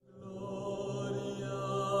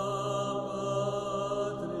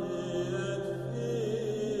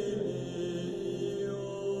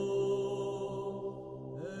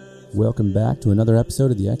Welcome back to another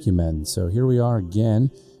episode of the Ecumen. So here we are again.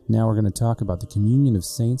 Now we're going to talk about the communion of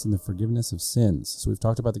saints and the forgiveness of sins. So we've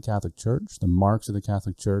talked about the Catholic Church, the marks of the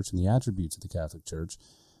Catholic Church, and the attributes of the Catholic Church.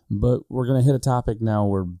 But we're going to hit a topic now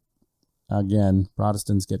where, again,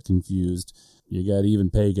 Protestants get confused. You got even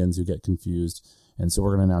pagans who get confused. And so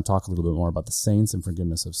we're going to now talk a little bit more about the saints and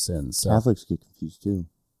forgiveness of sins. So, Catholics get confused too.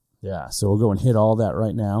 Yeah, so we'll go and hit all that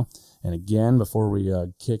right now. And again, before we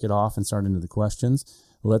kick it off and start into the questions,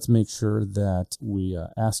 let's make sure that we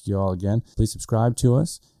ask you all again, please subscribe to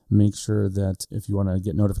us. Make sure that if you want to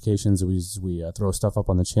get notifications, we throw stuff up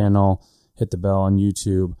on the channel, hit the bell on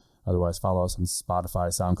YouTube. Otherwise, follow us on Spotify,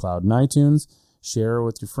 SoundCloud, and iTunes. Share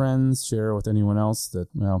with your friends, share with anyone else that,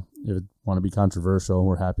 if you want to be controversial,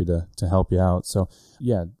 we're happy to help you out. So,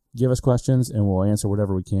 yeah, give us questions and we'll answer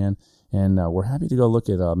whatever we can. And we're happy to go look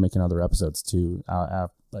at making other episodes too,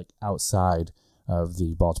 outside of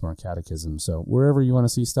the Baltimore Catechism. So wherever you want to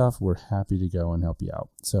see stuff, we're happy to go and help you out.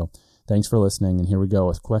 So thanks for listening. And here we go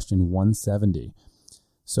with question 170.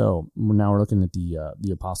 So now we're looking at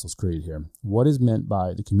the Apostles' Creed here. What is meant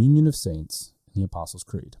by the communion of saints in the Apostles'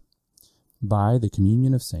 Creed? By the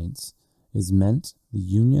communion of saints is meant the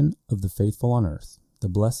union of the faithful on earth, the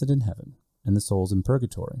blessed in heaven, and the souls in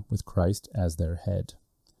purgatory with Christ as their head.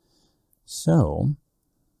 So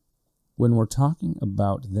when we're talking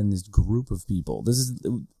about then this group of people,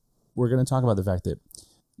 we're going to talk about the fact that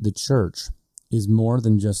the church is more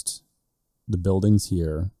than just the buildings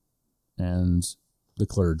here and the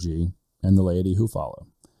clergy and the laity who follow.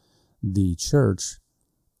 The church,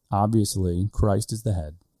 obviously, Christ is the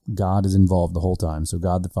head. God is involved the whole time. So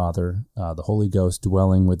God the Father, the Holy Ghost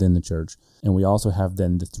dwelling within the church. And we also have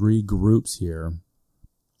then the three groups here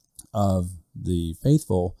of the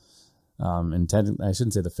faithful. And technically, I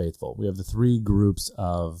shouldn't say the faithful. We have the three groups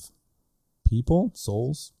of people,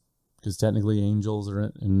 souls, because technically angels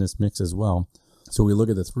are in this mix as well. So we look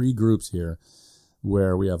at the three groups here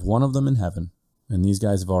where we have one of them in heaven, and these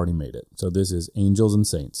guys have already made it. So this is angels and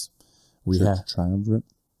saints. We have triumvirate.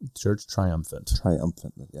 Church triumphant.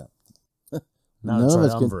 Triumphant, yeah. Not a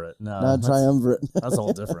triumvirate. No, not triumvirate. That's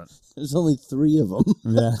all different. There's only three of them.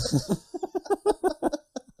 Yeah.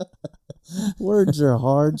 Words are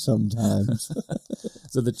hard sometimes.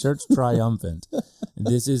 So the church triumphant.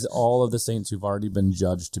 This is all of the saints who've already been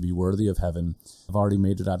judged to be worthy of heaven, have already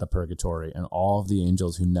made it out of purgatory, and all of the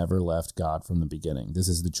angels who never left God from the beginning. This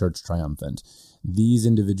is the church triumphant. These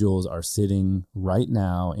individuals are sitting right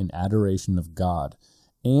now in adoration of God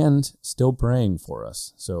and still praying for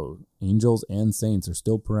us. So angels and saints are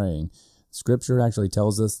still praying. Scripture actually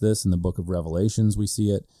tells us this in the book of Revelations. We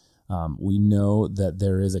see it. We know that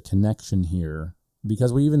there is a connection here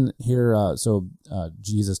because we even hear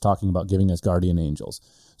Jesus talking about giving us guardian angels.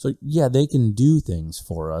 So yeah, they can do things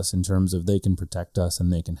for us in terms of they can protect us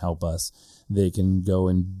and they can help us. They can go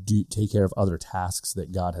and take care of other tasks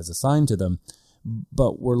that God has assigned to them.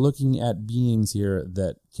 But we're looking at beings here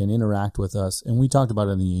that can interact with us. And we talked about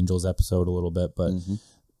it in the angels episode a little bit, but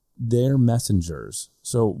they're messengers.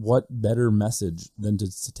 So what better message than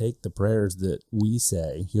to take the prayers that we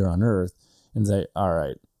say here on earth and say, all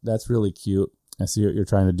right, that's really cute. I see what you're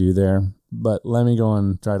trying to do there, but let me go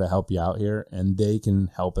and try to help you out here. And they can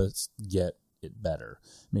help us get it better,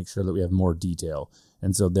 make sure that we have more detail.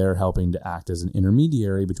 And so they're helping to act as an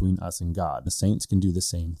intermediary between us and God. The saints can do the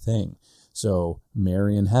same thing. So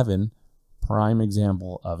Mary in heaven, prime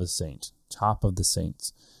example of a saint, top of the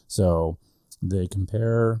saints. So they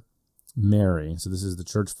compare Mary. So this is the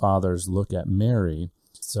church fathers look at Mary.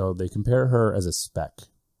 So they compare her as a speck.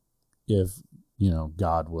 If,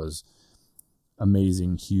 God was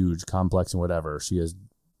amazing, huge, complex, and whatever, she is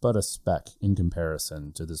but a speck in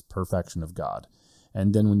comparison to this perfection of God.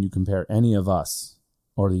 And then when you compare any of us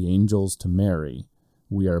or the angels to Mary,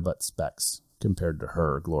 we are but specks compared to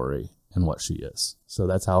her glory and what she is. So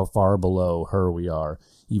that's how far below her we are,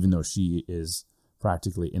 even though she is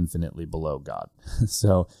practically infinitely below God.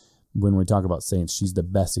 So when we talk about saints, she's the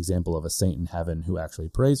best example of a saint in heaven who actually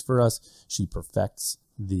prays for us. She perfects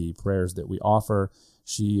the prayers that we offer.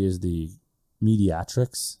 She is the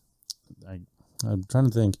mediatrix. I'm trying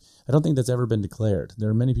to think. I don't think that's ever been declared. There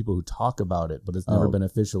are many people who talk about it, but it's never been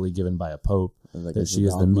officially given by a pope that she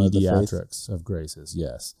is the mediatrix of graces.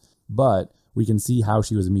 Yes. But we can see how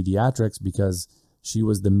she was a mediatrix because she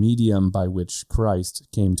was the medium by which Christ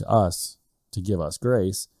came to us to give us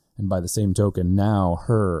grace. And by the same token, now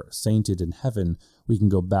her sainted in heaven, we can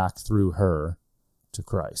go back through her to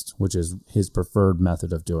Christ, which is his preferred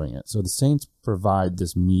method of doing it. So the saints provide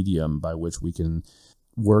this medium by which we can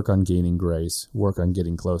work on gaining grace, work on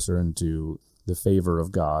getting closer into the favor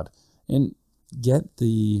of God, and get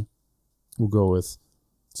we'll go with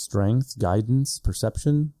strength, guidance,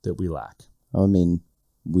 perception that we lack. I mean,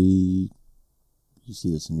 you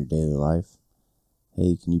see this in your daily life.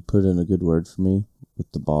 Hey, can you put in a good word for me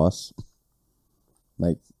with the boss?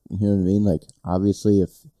 Like, you know what I mean? Like, obviously,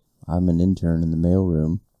 if I'm an intern in the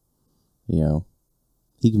mailroom,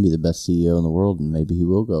 he can be the best CEO in the world, and maybe he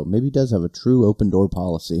will go. Maybe he does have a true open door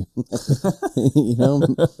policy.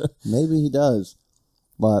 Maybe he does.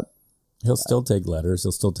 But he'll still take letters.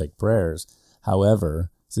 He'll still take prayers.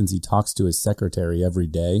 However, since he talks to his secretary every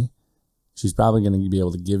day, she's probably going to be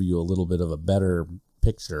able to give you a little bit of a better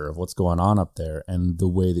picture of what's going on up there and the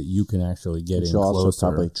way that you can actually get in closer. She'll also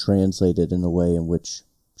probably translate it in a way in which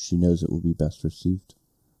she knows it will be best received.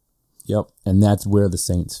 Yep, and that's where the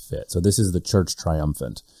saints fit. So this is the church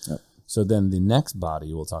triumphant. Yep. So then the next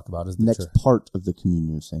body we'll talk about is the next part of the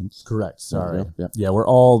communion of saints. Correct, sorry. Yep. Yeah, we're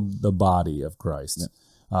all the body of Christ.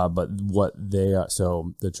 Yep. But what they are,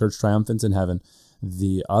 so the church triumphant's in heaven,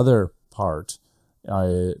 the other part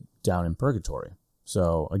down in purgatory.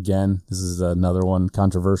 So again, this is another one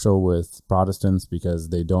controversial with Protestants because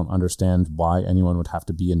they don't understand why anyone would have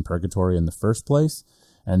to be in purgatory in the first place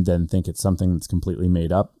and then think it's something that's completely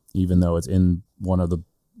made up, even though it's in one of the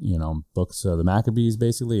books of the Maccabees,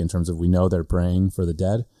 basically, in terms of we know they're praying for the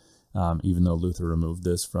dead, even though Luther removed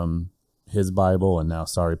this from his Bible, and now,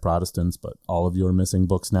 sorry, Protestants, but all of you are missing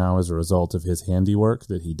books now as a result of his handiwork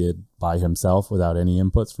that he did by himself without any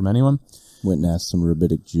inputs from anyone. Went and asked some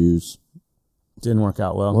rabbinic Jews. Didn't work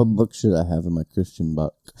out well. What book should I have in my Christian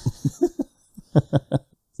book?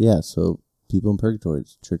 Yeah, so people in purgatory,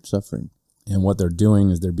 it's church suffering. And what they're doing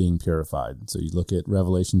is they're being purified. So you look at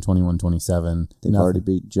Revelation 21:27. They've already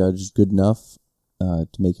been judged good enough to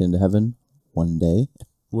make it into heaven one day.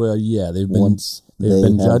 Well, yeah, they've been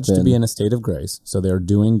judged to be in a state of grace. So they're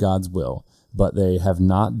doing God's will, but they have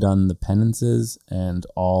not done the penances and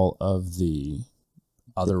all of the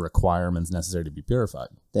other requirements necessary to be purified.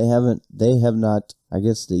 They have not, I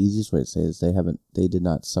guess the easiest way to say it is they did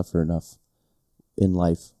not suffer enough in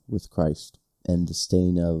life with Christ, and the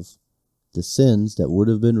stain of the sins that would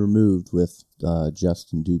have been removed with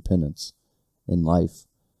just and due penance in life,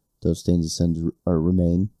 those stains of sins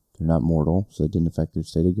remain. They're not mortal, so it didn't affect their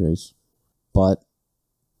state of grace. But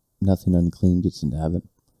nothing unclean gets into heaven.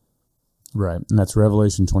 Right, and that's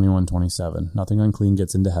Revelation 21:27. Nothing unclean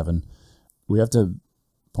gets into heaven. We have to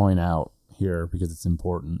point out here, because it's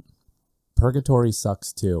important, purgatory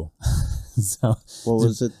sucks too. So, what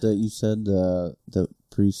was it that you said the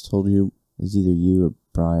priest told you? Is either you or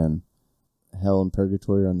Brian? Hell and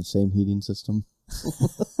purgatory are on the same heating system.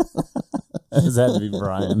 Does that have to be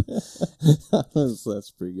Brian?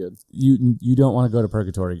 That's pretty good. You don't want to go to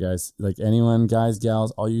purgatory, guys. Like anyone, guys,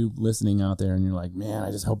 gals, all you listening out there, and you're like, man,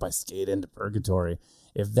 I just hope I skate into purgatory.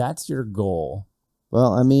 If that's your goal.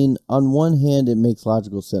 Well, I mean, on one hand, it makes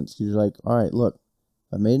logical sense. You're like, all right, look,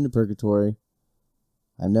 I made it into purgatory.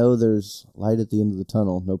 I know there's light at the end of the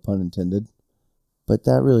tunnel, no pun intended. But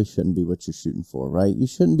that really shouldn't be what you're shooting for, right? You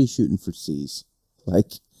shouldn't be shooting for C's.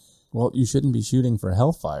 Well, you shouldn't be shooting for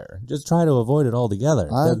hellfire. Just try to avoid it altogether.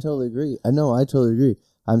 I totally agree. I totally agree.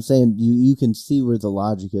 I'm saying you can see where the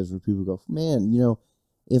logic is, where people go, man,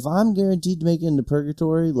 if I'm guaranteed to make it into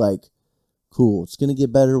purgatory, cool, it's going to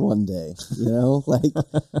get better one day,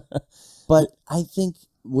 But I think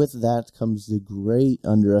with that comes the great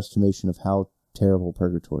underestimation of how terrible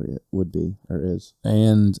purgatory it would be or is.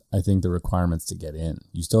 And I think the requirements to get in.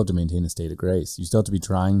 You still have to maintain a state of grace. You still have to be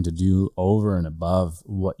trying to do over and above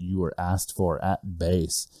what you were asked for at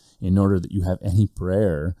base in order that you have any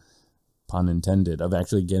prayer, pun intended, of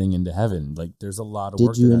actually getting into heaven. There's a lot of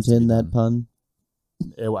work. Did you intend that pun?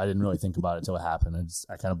 I didn't really think about it until it happened.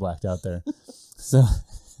 I kind of blacked out there. So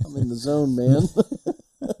I'm in the zone, man.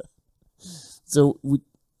 So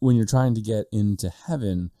when you're trying to get into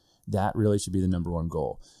heaven, that really should be the number one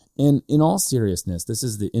goal. And in all seriousness, this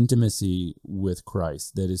is the intimacy with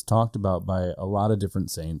Christ that is talked about by a lot of different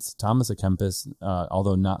saints. Thomas à Kempis,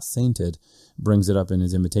 although not sainted, brings it up in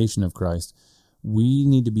his Imitation of Christ. We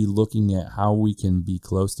need to be looking at how we can be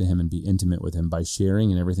close to him and be intimate with him by sharing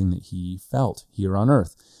in everything that he felt here on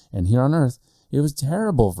earth. And here on earth, it was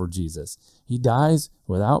terrible for Jesus. He dies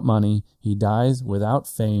without money. He dies without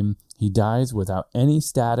fame. He dies without any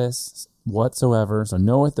status whatsoever, so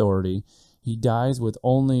no authority. He dies with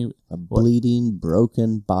only a bleeding,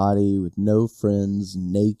 broken body with no friends,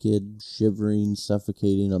 naked, shivering,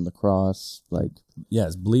 suffocating on the cross.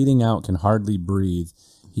 Yes, bleeding out, can hardly breathe.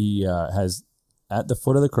 He has, at the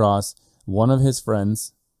foot of the cross, one of his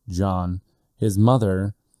friends, John, his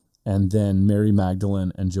mother, and then Mary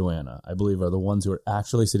Magdalene and Joanna, I believe, are the ones who are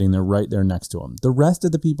actually sitting there right there next to him. The rest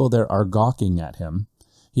of the people there are gawking at him.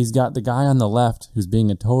 He's got the guy on the left who's being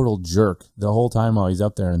a total jerk the whole time while he's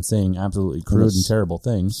up there and saying absolutely crude and terrible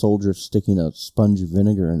things. Soldier sticking a sponge of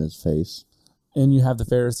vinegar in his face. And you have the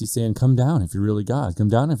Pharisees saying, come down if you're really God. Come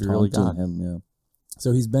down if you're really God. Him, yeah.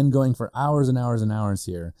 So he's been going for hours and hours and hours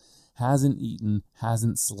here. Hasn't eaten,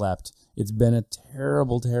 hasn't slept. It's been a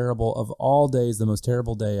terrible, terrible, of all days, the most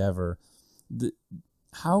terrible day ever.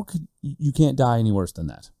 How could you can't die any worse than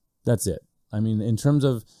that? That's it. I mean, in terms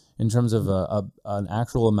of an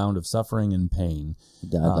actual amount of suffering and pain, he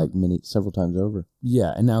died several times over.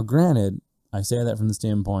 Yeah, and now granted, I say that from the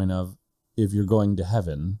standpoint of if you're going to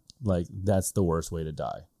heaven, like that's the worst way to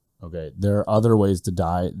die. Okay, there are other ways to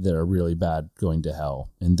die that are really bad, going to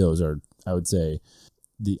hell, and those are, I would say,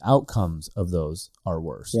 the outcomes of those are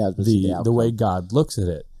worse. Yeah, the way God looks at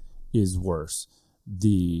it is worse.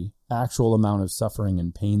 The actual amount of suffering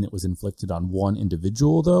and pain that was inflicted on one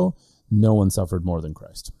individual, though, no one suffered more than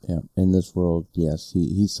Christ. Yeah, in this world, yes,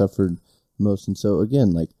 he suffered most. And so,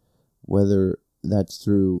 again, like, whether that's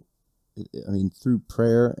through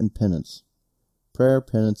prayer and penance. Prayer,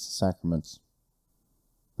 penance, sacraments.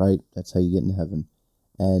 Right? That's how you get into heaven.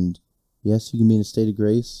 And, yes, you can be in a state of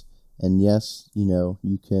grace. And, yes,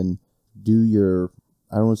 you can do your,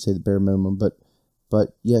 I don't want to say the bare minimum, but,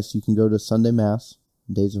 yes, you can go to Sunday Mass,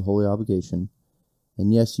 days of holy obligation.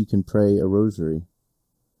 And, yes, you can pray a rosary.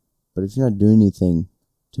 But if you're not doing anything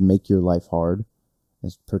to make your life hard,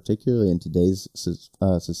 as particularly in today's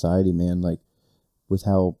society, man, like with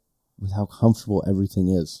how comfortable everything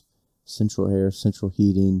is, central air, central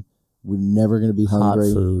heating, we're never going to be hungry.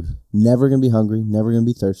 Hot food. Never going to be hungry, never going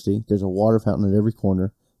to be thirsty. There's a water fountain at every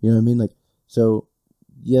corner. You know what I mean? Like, so,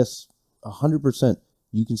 yes, 100%,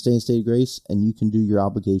 you can stay in state of grace and you can do your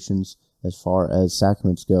obligations as far as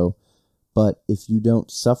sacraments go. But if you don't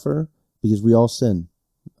suffer, because we all sin,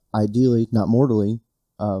 ideally, not mortally,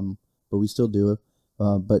 but we still do it,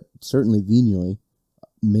 but certainly venially,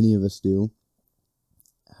 many of us do.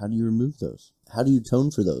 How do you remove those? How do you atone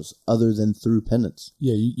for those other than through penance?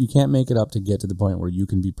 Yeah, you can't make it up to get to the point where you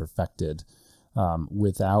can be perfected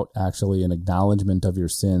without actually an acknowledgement of your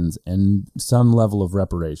sins and some level of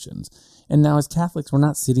reparations. And now as Catholics, we're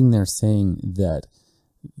not sitting there saying that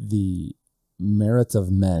the merits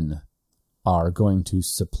of men are going to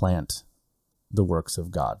supplant the works of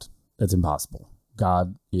God. That's impossible.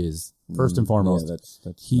 God is, first and foremost,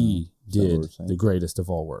 He did the greatest of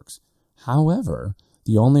all works. However,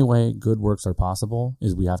 the only way good works are possible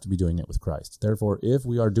is we have to be doing it with Christ. Therefore, if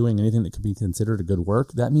we are doing anything that could be considered a good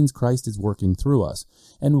work, that means Christ is working through us.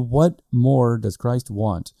 And what more does Christ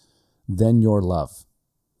want than your love?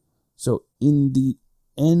 So in the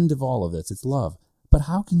end of all of this, it's love. But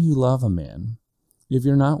how can you love a man if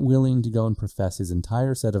you're not willing to go and profess his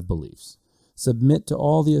entire set of beliefs? Submit to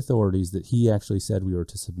all the authorities that he actually said we were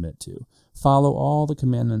to submit to. Follow all the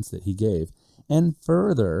commandments that he gave. And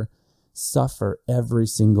further, suffer every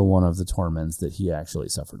single one of the torments that he actually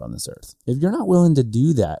suffered on this earth. If you're not willing to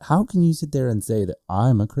do that, how can you sit there and say that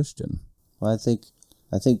I'm a Christian? Well, I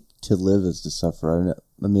think to live is to suffer.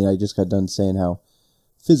 I mean, I just got done saying how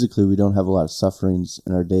physically we don't have a lot of sufferings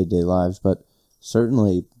in our day-to-day lives, but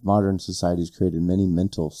certainly modern society has created many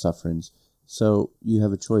mental sufferings. So you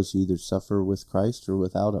have a choice. You either suffer with Christ or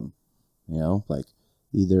without him. Like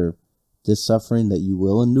either this suffering that you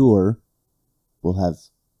will endure will have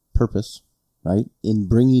purpose, right, in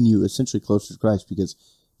bringing you essentially closer to Christ, because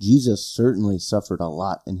Jesus certainly suffered a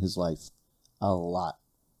lot in his life. A lot,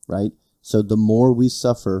 right? So the more we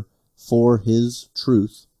suffer for his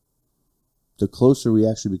truth, the closer we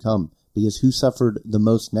actually become. Because who suffered the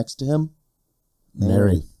most next to him?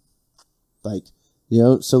 Mary.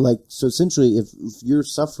 So essentially, if you're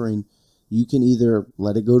suffering, you can either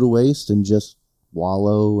let it go to waste and just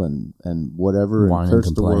wallow and whatever, and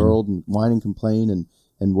curse the world and whine and complain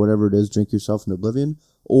and whatever it is, drink yourself in oblivion,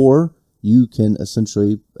 or you can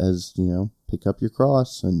essentially, pick up your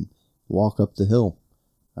cross and walk up the hill,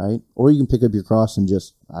 right? Or you can pick up your cross and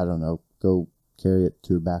just, go carry it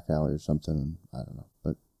to a back alley or something,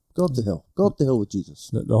 but go up the hill. Go up the hill with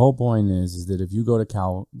Jesus. The whole point is that if you go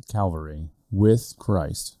to Calvary with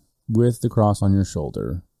Christ, with the cross on your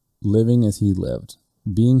shoulder, living as he lived,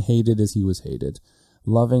 being hated as he was hated,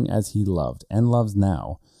 loving as he loved and loves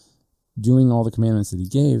now, doing all the commandments that he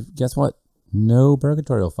gave, guess what? No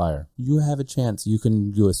purgatorial fire. You have a chance. You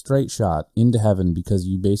can do a straight shot into heaven because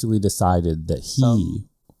you basically decided that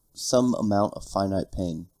some amount of finite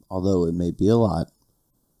pain, although it may be a lot,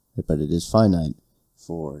 but it is finite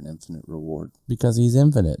for an infinite reward. Because he's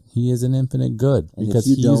infinite. He is an infinite good. And because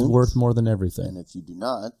he is worth more than everything. And if you do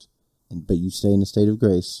not, but you stay in a state of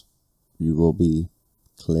grace, you will be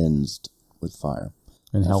cleansed with fire.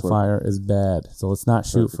 And That's hellfire is bad. So let's not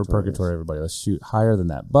shoot for purgatory, everybody. Let's shoot higher than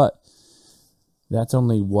that. But that's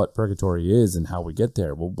only what purgatory is and how we get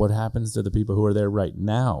there. Well, what happens to the people who are there right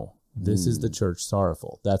now? This is the church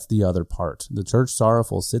sorrowful. That's the other part. The church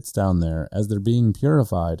sorrowful sits down there as they're being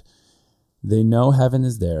purified. They know heaven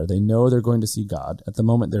is there. They know they're going to see God. At the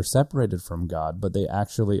moment, they're separated from God, but they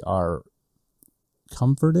actually are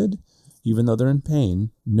comforted, even though they're in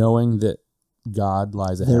pain, knowing that God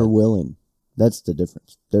lies ahead. They're willing. That's the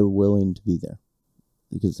difference. They're willing to be there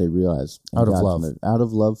because they realize out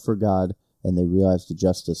of love for God, and they realize the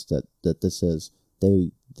justice that this is.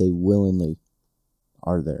 They willingly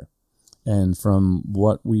are there. And from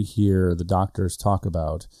what we hear the doctors talk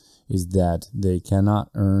about is that they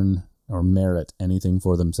cannot earn or merit anything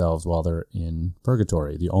for themselves while they're in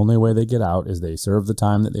purgatory. The only way they get out is they serve the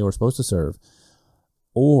time that they were supposed to serve,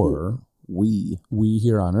 or we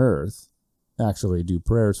here on earth actually do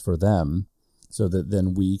prayers for them so that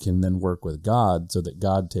then we can then work with God so that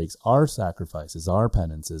God takes our sacrifices, our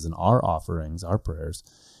penances, and our offerings, our prayers,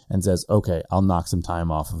 and says, okay, I'll knock some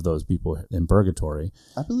time off of those people in purgatory.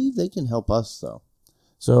 I believe they can help us, though.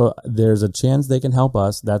 So there's a chance they can help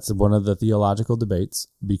us. That's one of the theological debates,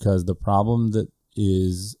 because the problem that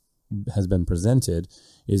has been presented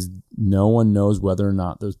is no one knows whether or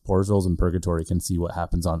not those poor souls in purgatory can see what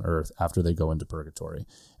happens on earth after they go into purgatory.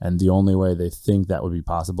 And the only way they think that would be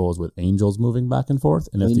possible is with angels moving back and forth.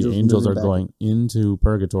 And if the angels are going into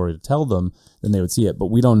purgatory to tell them, then they would see it. But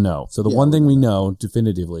we don't know. So the one thing we know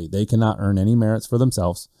definitively, they cannot earn any merits for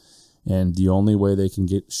themselves. And the only way they can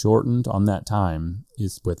get shortened on that time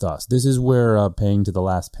is with us. This is where paying to the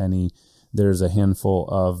last penny, there's a handful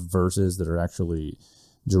of verses that are actually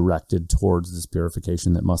directed towards this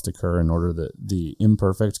purification that must occur in order that the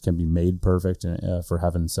imperfect can be made perfect for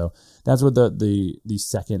heaven. So that's what the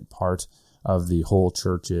second part of the whole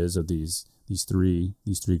church is, of these three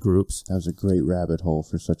groups. That was a great rabbit hole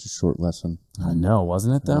for such a short lesson. I know,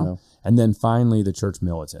 wasn't it though? And then finally the church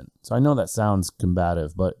militant. So I know that sounds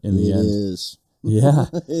combative, but in the end, it is. Yeah,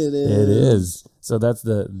 it is. So that's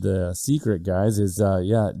the secret, guys, is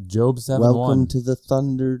Job 7:1. Welcome to the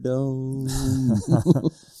Thunderdome.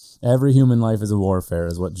 Every human life is a warfare,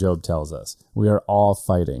 is what Job tells us. We are all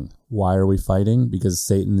fighting. Why are we fighting? Because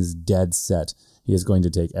Satan is dead set. He is going to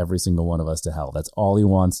take every single one of us to hell. That's all he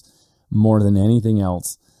wants, more than anything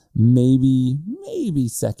else. Maybe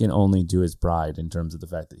second only to his pride in terms of the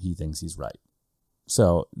fact that he thinks he's right.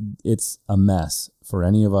 So it's a mess for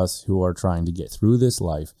any of us who are trying to get through this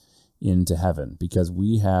life into heaven, because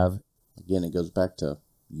we have... Again, it goes back to,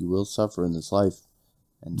 you will suffer in this life.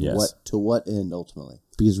 And to what end, ultimately?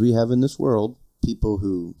 Because we have in this world people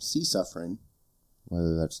who see suffering,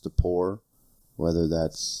 whether that's the poor, whether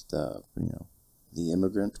that's the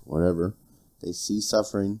immigrant, whatever. They see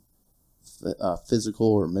suffering, physical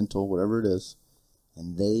or mental, whatever it is,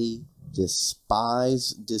 and they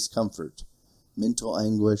despise discomfort, mental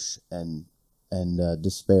anguish, and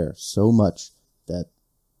despair so much that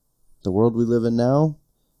the world we live in now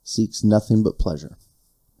seeks nothing but pleasure,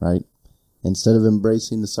 right? Instead of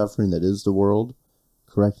embracing the suffering that is the world,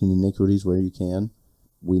 correcting iniquities where you can,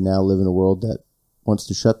 we now live in a world that wants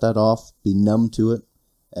to shut that off, be numb to it,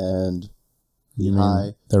 and be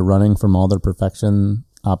high. They're running from all their perfection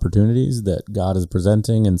opportunities that God is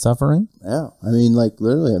presenting and suffering? Yeah.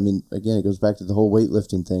 Literally, again, it goes back to the whole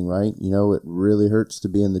weightlifting thing, right? It really hurts to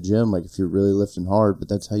be in the gym, if you're really lifting hard, but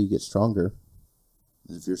that's how you get stronger.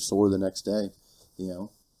 If you're sore the next day,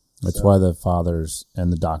 That's why the fathers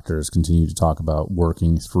and the doctors continue to talk about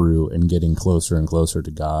working through and getting closer and closer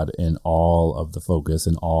to God in all of the focus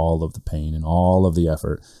and all of the pain and all of the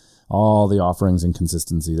effort, all the offerings and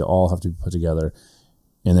consistency that all have to be put together.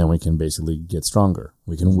 And then we can basically get stronger.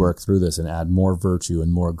 We can work through this and add more virtue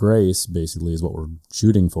and more grace, basically, is what we're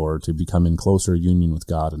shooting for, to become in closer union with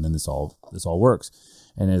God. And then this all works.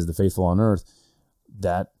 And as the faithful on earth,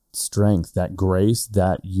 that strength, that grace,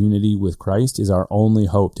 that unity with Christ is our only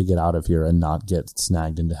hope to get out of here and not get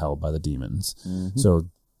snagged into hell by the demons. Mm-hmm. So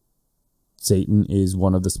Satan is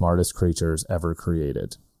one of the smartest creatures ever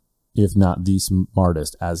created, if not the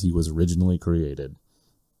smartest, as he was originally created.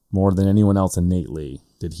 More than anyone else innately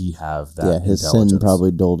did he have that intelligence. His sin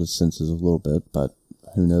probably dulled his senses a little bit, but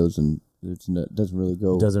who knows, and it doesn't really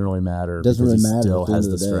go... It doesn't really matter. It doesn't really matter. He still has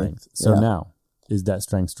the strength. So now, is that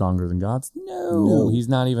strength stronger than God's? No. He's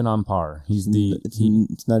not even on par.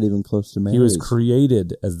 It's not even close to Mary's. He was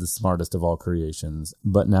created as the smartest of all creations,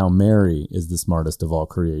 but now Mary is the smartest of all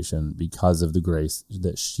creation because of the grace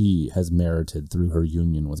that she has merited through her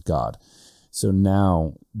union with God. So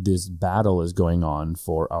now this battle is going on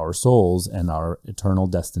for our souls and our eternal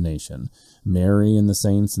destination. Mary and the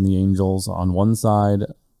saints and the angels on one side,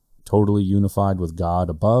 totally unified with God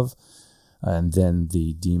above, and then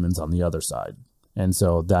the demons on the other side. And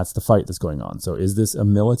so that's the fight that's going on. So is this a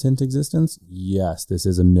militant existence? Yes, this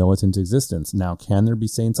is a militant existence. Now, can there be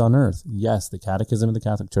saints on earth? Yes, the Catechism of the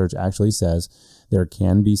Catholic Church actually says there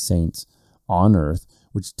can be saints on earth,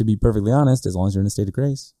 which, to be perfectly honest, as long as you're in a state of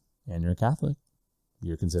grace and you're a Catholic,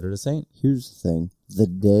 you're considered a saint. Here's the thing. The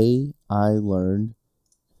day I learned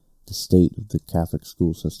the state of the Catholic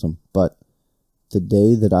school system, but the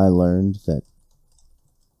day that I learned that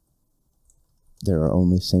there are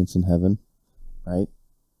only saints in heaven, right?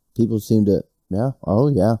 People seem to,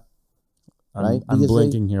 right? I'm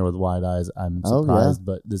blinking here with wide eyes. I'm surprised,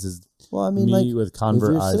 but this is me with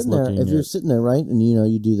convert eyes looking. If you're sitting there, right, and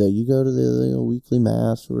you do that, you go to the weekly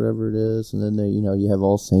mass, whatever it is, and then you have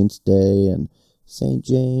All Saints Day and St.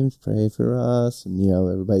 James, pray for us, and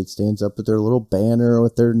everybody stands up with their little banner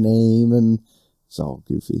with their name, and it's all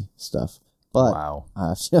goofy stuff. But wow,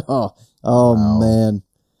 wow. Man,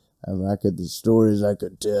 the stories I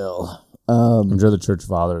could tell. I'm sure the church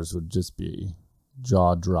fathers would just be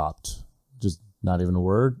jaw dropped, just not even a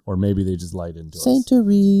word, or maybe they just light into Saint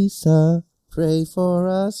Teresa, pray for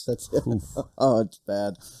us. That's it. Oh, it's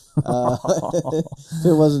bad. If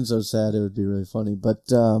it wasn't so sad, it would be really funny. But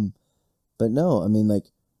no, I mean,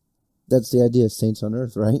 that's the idea of saints on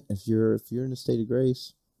earth, right? If you're in a state of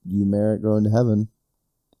grace, you merit going to heaven.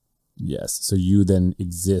 Yes, so you then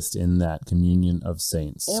exist in that communion of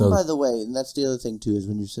saints. And by the way, and that's the other thing too, is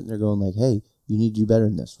when you're sitting there going hey, you need to do better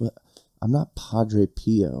than this. Well, I'm not Padre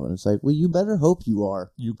Pio, and it's well, you better hope you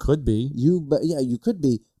are. You could be. You could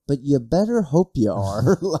be, but you better hope you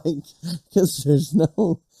are, because there's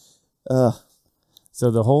no. So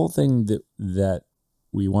the whole thing that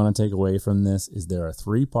we want to take away from this is there are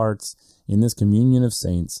three parts in this communion of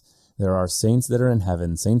saints. There are saints that are in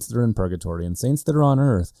heaven, saints that are in purgatory, and saints that are on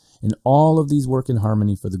earth. And all of these work in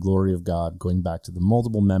harmony for the glory of God, going back to the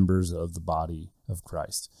multiple members of the body of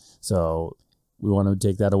Christ. So we want to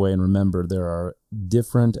take that away and remember there are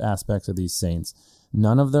different aspects of these saints.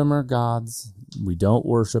 None of them are gods. We don't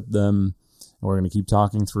worship them. We're going to keep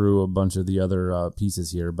talking through a bunch of the other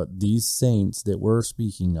pieces here. But these saints that we're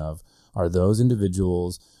speaking of are those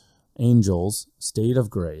individuals, angels, state of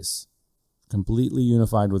grace, completely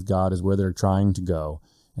unified with God is where they're trying to go,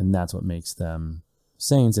 and that's what makes them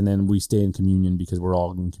saints. And then we stay in communion because we're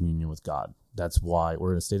all in communion with God. That's why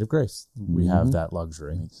we're in a state of grace. We have that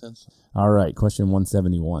luxury. Makes sense. All right, question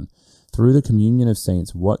 171. Through the communion of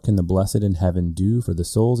saints, what can the blessed in heaven do for the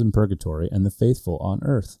souls in purgatory and the faithful on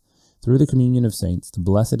earth? Through the communion of saints, the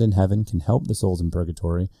blessed in heaven can help the souls in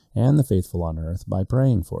purgatory and the faithful on earth by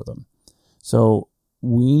praying for them. So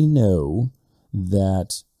we know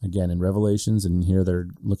that, again, in Revelations, and here they're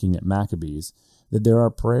looking at Maccabees, that there are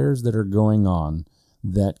prayers that are going on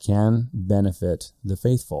that can benefit the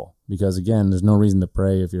faithful. Because, again, there's no reason to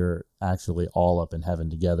pray if you're actually all up in heaven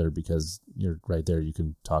together, because you're right there. You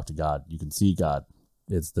can talk to God. You can see God.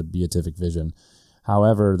 It's the beatific vision.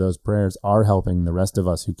 However, those prayers are helping the rest of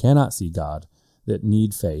us who cannot see God, that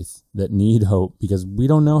need faith, that need hope, because we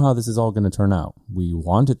don't know how this is all going to turn out. We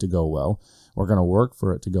want it to go well. We're going to work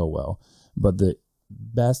for it to go well. But the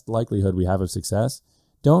best likelihood we have of success,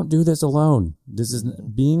 don't do this alone.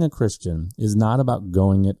 Being a Christian is not about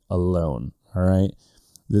going it alone. All right.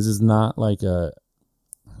 This is not like I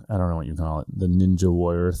don't know what you call it, the ninja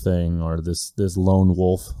warrior thing, or this lone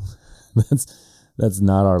wolf. That's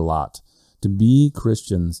not our lot. To be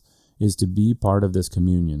Christians is to be part of this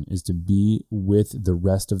communion, is to be with the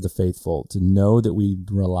rest of the faithful, to know that we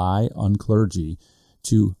rely on clergy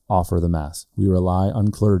to offer the Mass. We rely on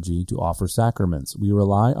clergy to offer sacraments. We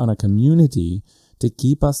rely on a community to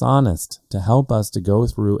keep us honest, to help us to go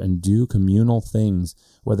through and do communal things,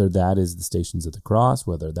 whether that is the Stations of the Cross,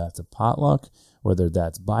 whether that's a potluck, whether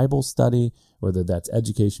that's Bible study, whether that's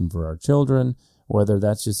education for our children, whether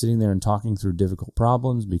that's just sitting there and talking through difficult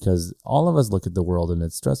problems, because all of us look at the world and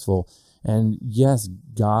it's stressful. And yes,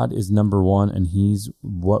 God is number one, and He's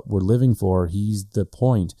what we're living for. He's the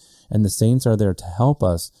point. And the saints are there to help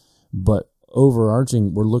us. But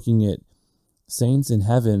overarching, we're looking at saints in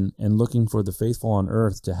heaven and looking for the faithful on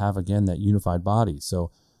earth to have, again, that unified body.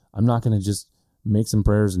 So I'm not going to just make some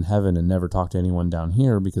prayers in heaven and never talk to anyone down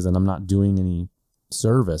here, because then I'm not doing any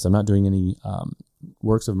service. I'm not doing any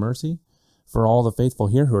works of mercy for all the faithful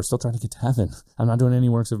here who are still trying to get to heaven. I'm not doing any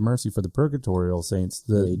works of mercy for the purgatorial saints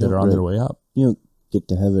that are on their way up. You don't get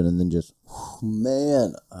to heaven and then just,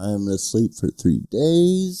 man, I'm going to sleep for 3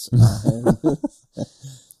 days.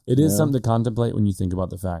 It is something to contemplate when you think about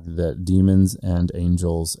the fact that demons and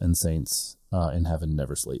angels and saints in heaven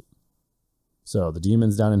never sleep. So the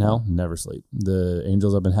demons down in hell never sleep. The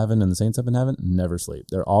angels up in heaven and the saints up in heaven never sleep.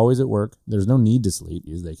 They're always at work. There's no need to sleep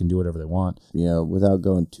because they can do whatever they want. Without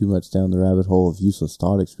going too much down the rabbit hole of useless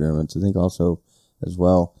thought experiments, I think also as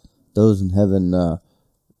well, those in heaven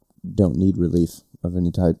don't need relief of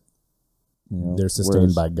any type. They're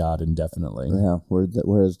sustained by God indefinitely. Yeah,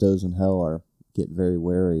 whereas those in hell get very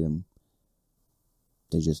wary and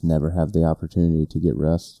they just never have the opportunity to get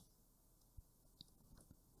rest.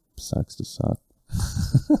 Sucks to suck.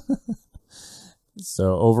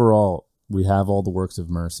 So overall, we have all the works of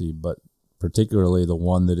mercy, but particularly the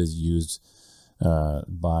one that is used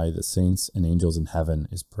by the saints and angels in heaven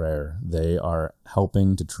is prayer. They are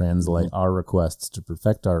helping to translate our requests, to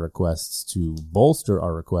perfect our requests, to bolster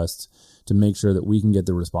our requests, to make sure that we can get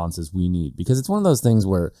the responses we need. Because it's one of those things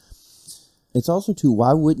where it's also too,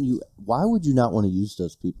 why would you not want to use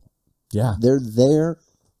those people? Yeah. They're there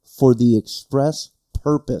for the express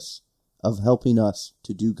purpose of helping us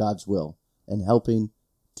to do God's will and helping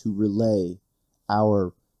to relay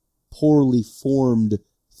our poorly formed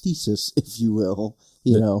thesis, if you will,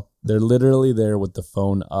 They're literally there with the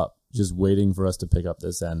phone up, just waiting for us to pick up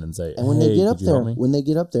this end and say, and when they get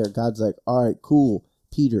up there, God's like, all right, cool,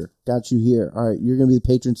 Peter, got you here. All right, you're going to be the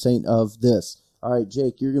patron saint of this. All right,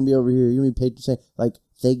 Jake, you're going to be over here. You're going to be patron saint. Like,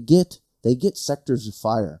 they get sectors of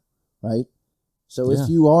fire, right? So if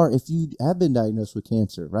you have been diagnosed with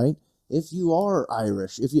cancer, right? If you are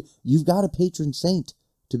Irish, you've got a patron saint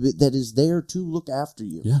that is there to look after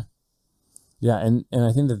you. Yeah. Yeah, and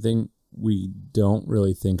I think the thing we don't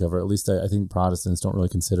really think of, or at least I think Protestants don't really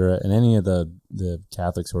consider it, and any of the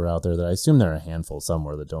Catholics who are out there, that I assume there are a handful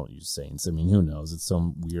somewhere that don't use saints. I mean, who knows? It's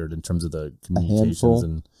so weird in terms of the communications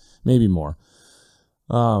and maybe more.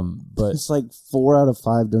 But it's like 4 out of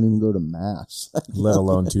 5 don't even go to mass, let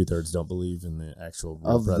alone 2/3 don't believe in the actual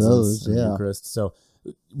real presence of the Eucharist. So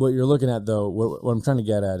what you're looking at, though, what I'm trying to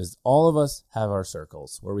get at is all of us have our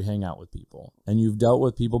circles where we hang out with people, and you've dealt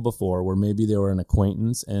with people before where maybe they were an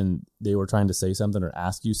acquaintance and they were trying to say something or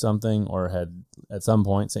ask you something, or had at some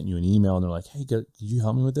point sent you an email and they're like, hey, could you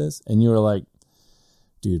help me with this? And you were like,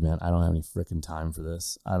 dude, man, I don't have any freaking time for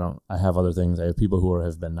this. I have other things. I have people who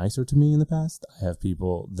have been nicer to me in the past. I have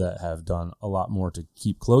people that have done a lot more to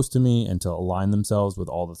keep close to me and to align themselves with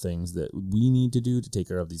all the things that we need to do to take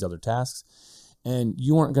care of these other tasks. And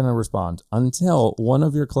you weren't going to respond until one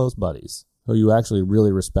of your close buddies, who you actually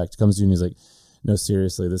really respect, comes to you and he's like, no,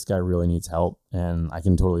 seriously, this guy really needs help, and I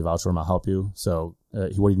can totally vouch for him. I'll help you. So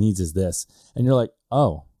what he needs is this. And you're like,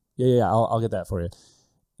 oh, yeah, I'll get that for you.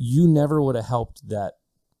 You never would have helped that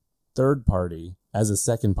third party as a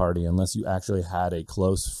second party unless you actually had a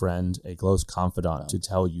close friend, a close confidant to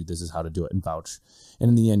tell you this is how to do it and vouch. And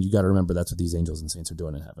in the end, you got to remember that's what these angels and saints are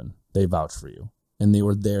doing in heaven. They vouch for you. And they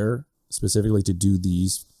were there specifically to do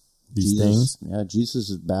these things. Yeah, Jesus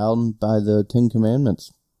is bound by the 10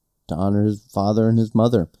 Commandments to honor his father and his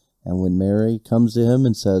mother. And when Mary comes to him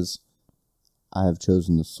and says, I have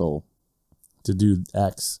chosen the soul to do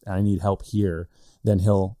X, I need help here, then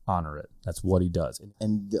he'll honor it. That's what he does.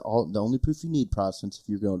 And the only proof you need, Protestants, if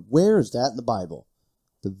you're going, where is that in the Bible?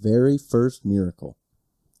 The very first miracle.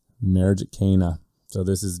 Marriage at Cana. So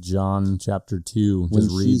this is John chapter 2.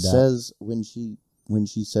 Just read that. When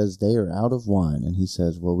she says they are out of wine, and he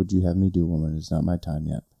says, what would you have me do, woman? It's not my time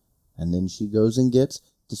yet. And then she goes and gets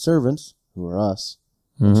the servants, who are us,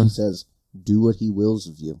 and she says, do what he wills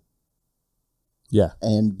of you. Yeah.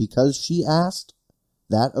 And because she asked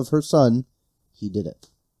that of her son, he did it.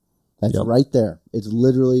 That's right there. It's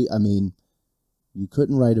literally, I mean, you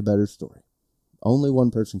couldn't write a better story. Only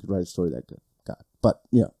one person could write a story that good. God. But,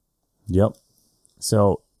 yeah. Yep.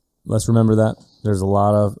 So let's remember that. There's a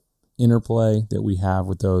lot of interplay that we have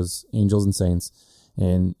with those angels and saints,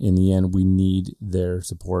 and in the end we need their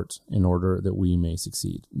support in order that we may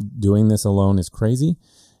succeed. Doing this alone is crazy,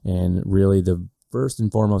 and really the first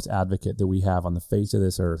and foremost advocate that we have on the face of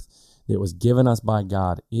this earth that was given us by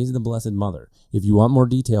God is the Blessed Mother. If you want more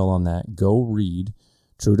detail on that, go read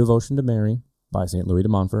True Devotion to Mary by St. Louis de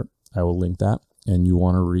Montfort. I will link that. And you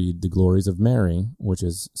want to read The Glories of Mary, which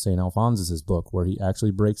is St. Alphonsus' book, where he actually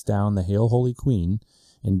breaks down the Hail Holy Queen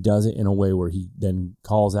and does it in a way where he then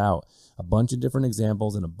calls out a bunch of different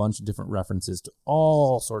examples and a bunch of different references to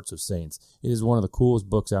all sorts of saints. It is one of the coolest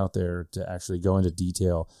books out there to actually go into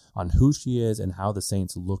detail on who she is and how the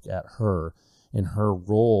saints look at her and her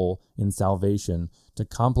role in salvation to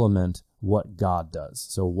complement what God does.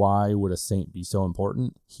 So why would a saint be so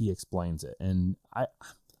important? He explains it. And I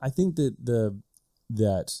think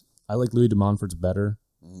that I like Louis de Montfort's better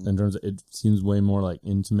in terms of, it seems way more like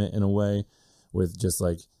intimate in a way, with just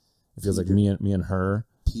like, it feels Peter. like me and her.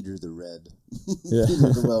 Peter the Red. Yeah.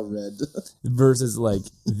 Peter the Well-Read. Versus like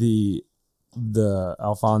the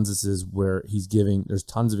Alphonsus, where he's giving, there's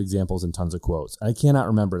tons of examples and tons of quotes. I cannot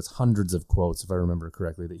remember, it's hundreds of quotes, if I remember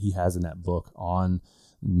correctly, that he has in that book on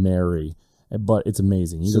Mary. But it's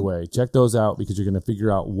amazing. Either way, check those out, because you're going to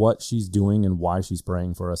figure out what she's doing and why she's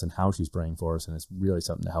praying for us and how she's praying for us. And it's really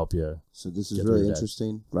something to help you. So this is really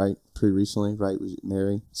interesting, right? Pretty recently, right? Was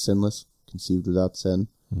Mary sinless, conceived without sin?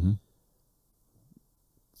 Mm-hmm.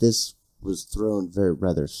 This was thrown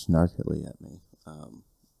rather snarkily at me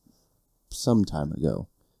some time ago.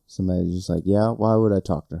 Somebody was just like, yeah, why would I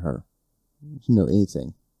talk to her? You know,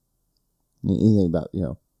 anything about,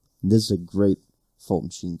 this is a great Fulton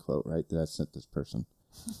Sheen quote, right? That I sent this person,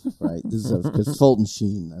 right? This is because Fulton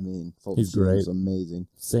Sheen. Fulton He's Sheen great. is amazing.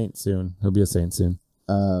 Saint soon. He'll be a saint soon.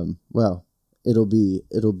 Well, it'll be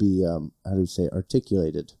how do you say,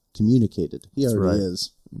 articulated, communicated. He That's already right.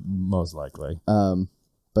 is. Most likely.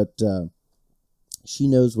 But she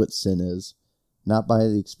knows what sin is, not by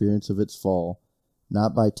the experience of its fall,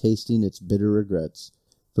 not by tasting its bitter regrets,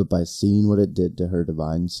 but by seeing what it did to her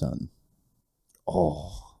divine Son.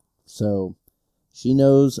 Oh. So she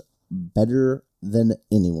knows better than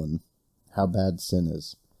anyone how bad sin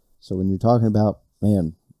is. So when you're talking about,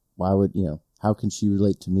 man, why would, how can she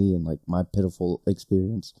relate to me and like my pitiful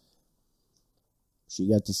experience? She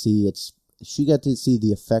got to see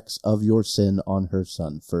the effects of your sin on her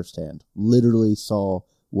son firsthand. Literally saw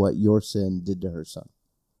what your sin did to her son.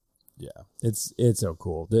 Yeah, it's so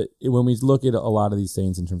cool that when we look at a lot of these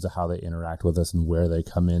saints in terms of how they interact with us and where they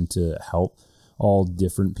come in to help all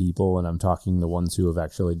different people, and I'm talking the ones who have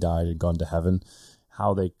actually died and gone to heaven,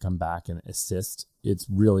 how they come back and assist. It's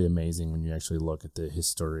really amazing when you actually look at the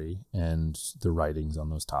history and the writings on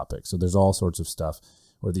those topics. So there's all sorts of stuff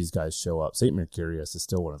where these guys show up. St. Mercurius is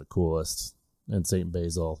still one of the coolest, and St.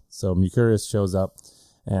 Basil. So Mercurius shows up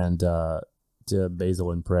and to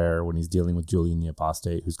Basil in prayer when he's dealing with Julian the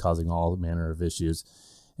Apostate, who's causing all manner of issues.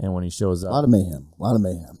 And when he shows up... A lot of mayhem.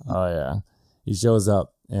 Oh, yeah. He shows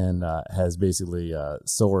up and has basically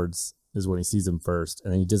swords is when he sees him first.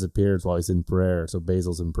 And then he disappears while he's in prayer. So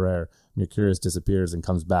Basil's in prayer. Mercurius disappears and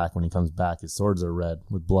comes back. When he comes back, his swords are red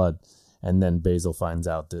with blood. And then Basil finds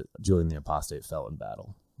out that Julian the Apostate fell in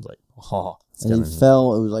battle. Like, oh. And he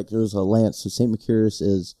fell. It was a lance. So St. Mercurius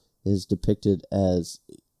is depicted as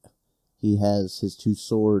he has his two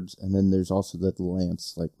swords, and then there's also the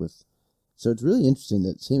lance, like with... So it's really interesting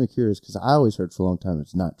that St. Mercurius, because I always heard for a long time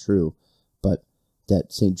it's not true, but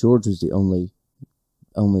that St. George was the only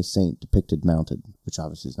saint depicted mounted, which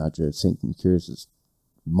obviously is not true. St. Mercurius is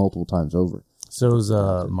multiple times over. So is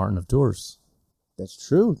Martin of Tours. That's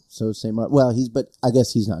true. So St. Martin, but I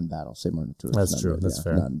guess he's not in battle. St. Martin of Tours. That's true. That's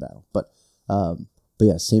fair. Not in battle. But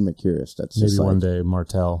yeah, St. Mercurius. That's maybe just one day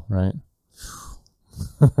Martel, right?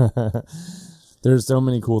 There's so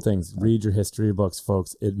many cool things. Read your history books,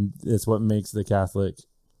 folks. It's what makes the Catholic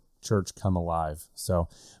Church come alive. So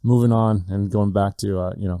moving on and going back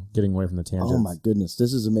to getting away from the tangents. Oh my goodness,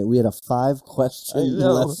 this is amazing. We had a 5-question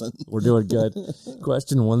lesson. We're doing good.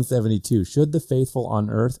 Question 172: should the faithful on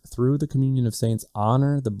earth, through the communion of saints,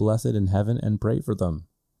 honor the blessed in heaven and pray for them?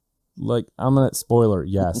 Like, I'm gonna spoiler.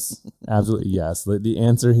 Yes, absolutely yes. The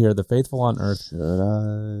answer here: the faithful on earth.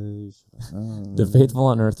 The faithful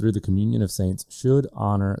on earth, through the communion of saints, should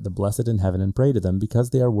honor the blessed in heaven and pray to them,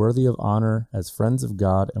 because they are worthy of honor as friends of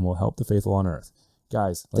God and will help the faithful on earth.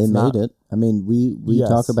 Guys, they made it. I mean, we Yes.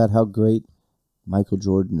 talk about how great Michael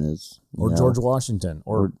Jordan is, or George Washington,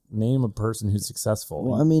 or name a person who's successful.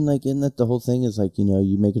 Well, I mean, like, isn't that the whole thing? Is like,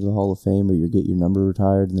 you make it to the Hall of Fame, or you get your number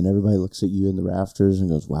retired, and then everybody looks at you in the rafters and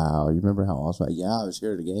goes, "Wow, you remember how awesome?" Yeah, I was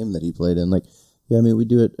here at a game that he played in. Like, yeah, I mean, we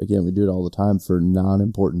do it again. We do it all the time for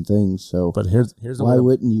non-important things. So, but here's why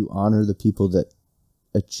wouldn't you honor the people that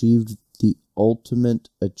achieved the ultimate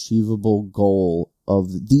achievable goal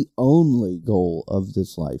of the only goal of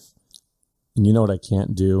this life? And you know what I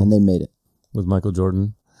can't do? And they made it. With Michael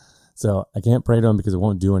Jordan. So I can't pray to him because it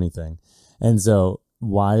won't do anything. And so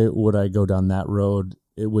why would I go down that road?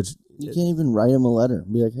 You can't even write him a letter.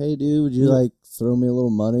 Be like, "Hey, dude, would you throw me a little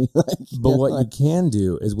money?" But what you can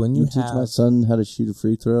do is when you teach my son how to shoot a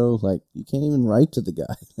free throw, like, you can't even write to the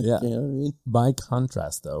guy. Yeah. You know what I mean? By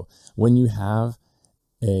contrast, though, when you have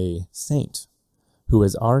a saint who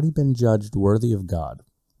has already been judged worthy of God,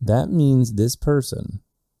 that means this person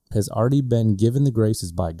has already been given the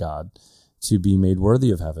graces by God to be made worthy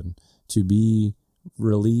of heaven, to be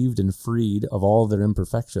relieved and freed of all of their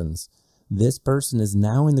imperfections. This person is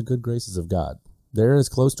now in the good graces of God. They're as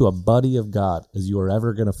close to a buddy of God as you are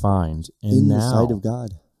ever going to find. And in now, the sight of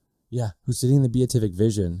God. Yeah, who's sitting in the beatific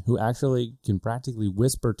vision, who actually can practically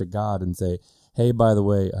whisper to God and say, hey, by the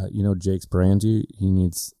way, Jake's praying to you. He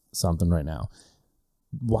needs something right now.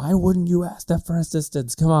 Why wouldn't you ask that for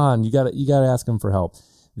assistance? Come on, you got to ask him for help.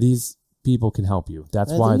 These people can help you.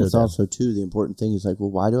 That's why they're there. Also, too, the important thing is like,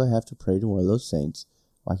 well, why do I have to pray to one of those saints?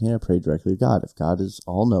 Why can't I pray directly to God? If God is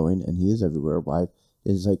all-knowing and he is everywhere, why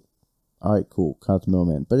is like, all right, cool, cut out the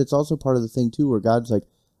middleman. But it's also part of the thing, too, where God's like,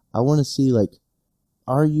 I want to see, like,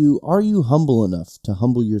 are you humble enough to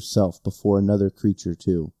humble yourself before another creature,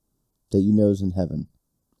 too, that you know is in heaven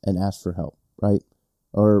and ask for help, right?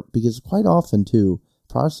 Or, because quite often, too,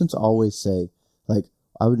 Protestants always say, like,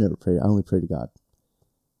 I would never pray, I only pray to God.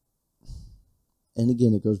 And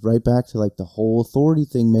again, it goes right back to, like, the whole authority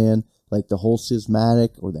thing, man, like the whole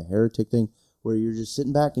schismatic or the heretic thing, where you're just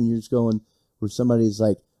sitting back and you're just going, where somebody's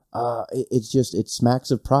like, it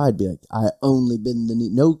smacks of pride, be like, I only bend the knee,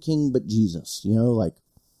 no king but Jesus, like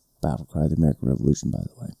battle cry of the American Revolution, by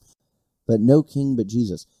the way. But no king but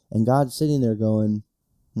Jesus. And God's sitting there going,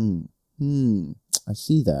 I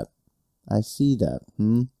see that.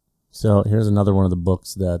 So here's another one of the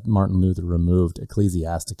books that Martin Luther removed,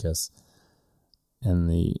 Ecclesiasticus. And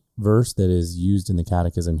the verse that is used in the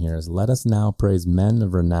catechism here is, let us now praise men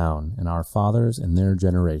of renown and our fathers in their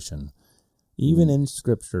generation. Even in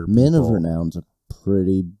Scripture, men of renown's a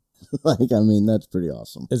pretty, that's pretty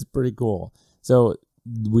awesome. It's pretty cool. So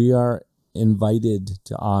we are invited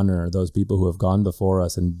to honor those people who have gone before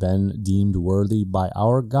us and been deemed worthy by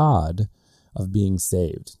our God of being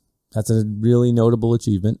saved. That's a really notable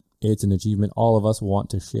achievement. It's an achievement all of us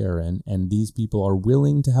want to share in, and these people are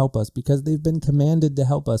willing to help us because they've been commanded to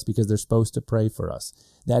help us because they're supposed to pray for us.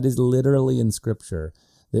 That is literally in Scripture,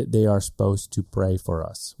 that they are supposed to pray for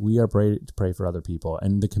us. We are to pray for other people,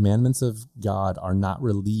 and the commandments of God are not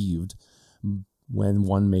relieved when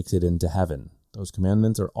one makes it into heaven. Those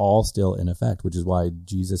commandments are all still in effect, which is why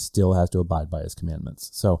Jesus still has to abide by his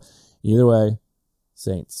commandments. So either way,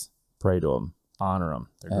 saints, pray to them, honor them.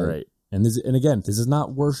 They're great. And again, this is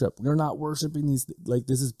not worship. We're not worshiping these, like,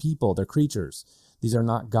 this is people. They're creatures. These are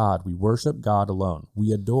not God. We worship God alone.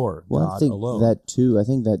 We adore God alone. I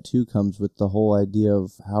think that too comes with the whole idea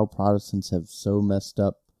of how Protestants have so messed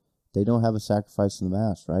up. They don't have a sacrifice in the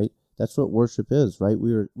Mass, right? That's what worship is, right?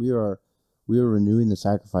 We are renewing the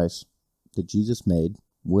sacrifice that Jesus made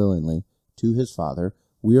willingly to his Father.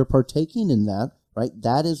 We are partaking in that, right?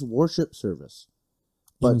 That is worship service.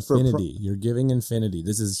 But infinity. You're giving infinity.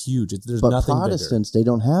 This is huge. There's but nothing Protestants, bigger. They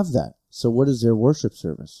don't have that. So what is their worship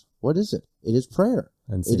service? What is it? It is prayer.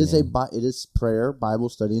 And it is prayer, Bible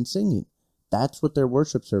study, and singing. That's what their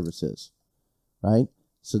worship service is, right?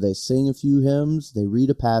 So they sing a few hymns, they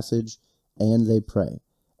read a passage, and they pray.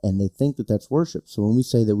 And they think that that's worship. So when we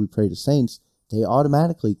say that we pray to saints, they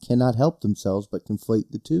automatically cannot help themselves but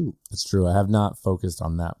conflate the two. It's true. I have not focused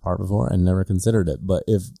on that part before and never considered it. But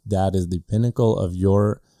if that is the pinnacle of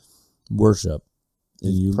your worship,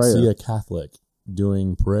 and you see a Catholic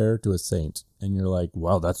doing prayer to a saint, and you're like,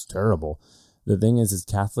 wow, that's terrible. The thing is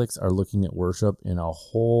Catholics are looking at worship in a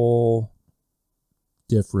whole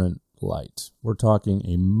different light. We're talking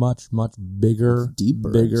a much, much bigger,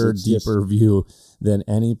 deeper view than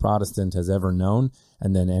any Protestant has ever known,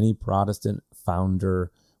 and than any Protestant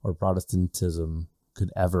founder or Protestantism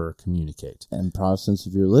could ever communicate. And Protestants,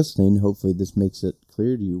 if you're listening, hopefully this makes it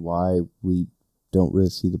clear to you why we don't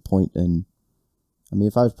really see the point in. I mean,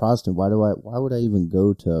 if I was Protestant, why would I even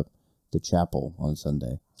go to the chapel on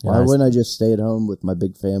Sunday? Why wouldn't I just stay at home with my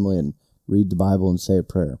big family and read the Bible and say a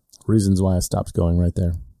prayer? Reasons why I stopped going right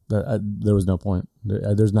there. There was no point.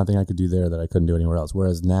 There's nothing I could do there that I couldn't do anywhere else.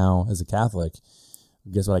 Whereas now, as a Catholic,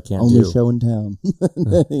 guess what I can't do? Only show in town. You know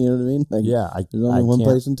what I mean? Like, yeah. There's only one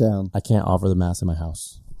place in town. I can't offer the Mass in my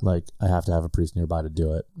house. Like, I have to have a priest nearby to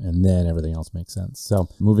do it, and then everything else makes sense. So,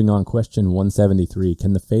 moving on, question 173.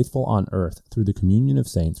 Can the faithful on earth, through the communion of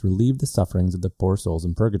saints, relieve the sufferings of the poor souls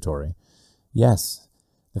in purgatory? Yes.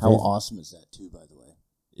 How awesome is that, too, by the way?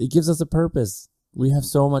 It gives us a purpose. We have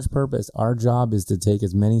so much purpose. Our job is to take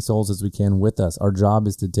as many souls as we can with us. Our job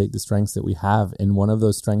is to take the strengths that we have. And one of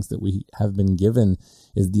those strengths that we have been given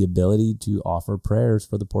is the ability to offer prayers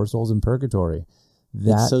for the poor souls in purgatory.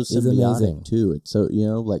 That is amazing too. It's so,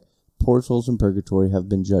 like, poor souls in purgatory have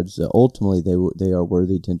been judged that ultimately they are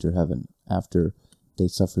worthy to enter heaven after they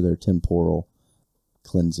suffer their temporal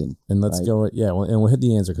cleansing. And let's go. Yeah. And we'll hit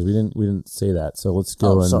the answer because we didn't say that. So let's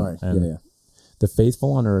go. The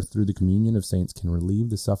faithful on earth through the communion of saints can relieve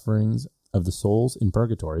the sufferings of the souls in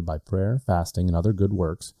purgatory by prayer, fasting, and other good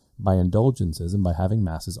works, by indulgences, and by having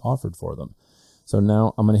masses offered for them. So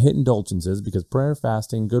now I'm going to hit indulgences because prayer,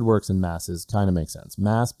 fasting, good works, and masses kind of make sense.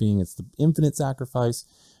 Mass being it's the infinite sacrifice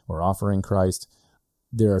or offering Christ.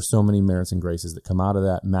 There are so many merits and graces that come out of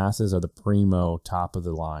that. Masses are the primo, top of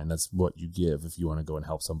the line. That's what you give if you want to go and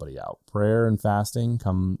help somebody out. Prayer and fasting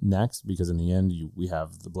come next because in the end, we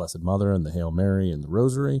have the Blessed Mother and the Hail Mary and the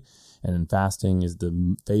Rosary. And in fasting is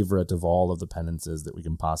the favorite of all of the penances that we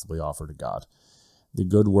can possibly offer to God. The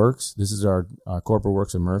good works, this is our corporal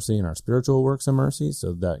works of mercy and our spiritual works of mercy.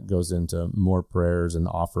 So that goes into more prayers and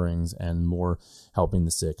offerings and more helping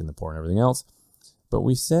the sick and the poor and everything else. But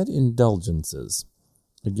we said indulgences.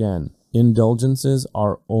 Again, indulgences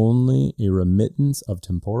are only a remittance of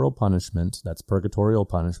temporal punishment, that's purgatorial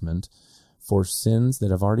punishment, for sins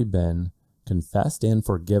that have already been confessed and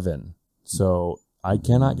forgiven. So I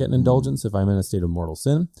cannot get an indulgence if I'm in a state of mortal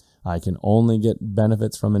sin. I can only get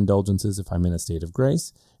benefits from indulgences if I'm in a state of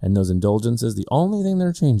grace. And those indulgences, the only thing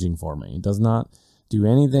they're changing for me, it does not do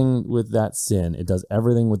anything with that sin. It does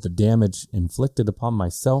everything with the damage inflicted upon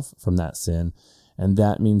myself from that sin. And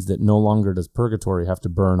that means that no longer does purgatory have to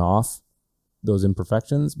burn off those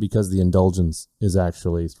imperfections because the indulgence is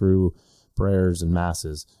actually through prayers and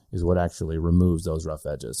masses is what actually removes those rough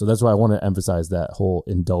edges. So that's why I want to emphasize that whole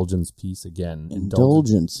indulgence piece again.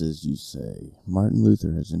 Indulgences, you say. Martin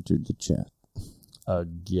Luther has entered the chat.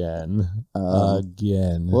 Again.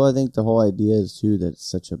 Well, I think the whole idea is, too, that it's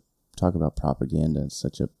such a, talk about propaganda, it's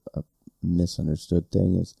such a misunderstood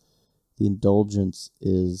thing, is the indulgence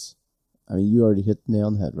is, I mean, you already hit the nail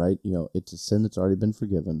on the head, right? You know, it's a sin that's already been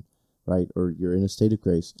forgiven, right? Or you're in a state of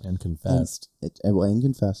grace. And confessed. And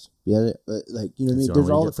confessed. Yeah, like, you know what I mean? There's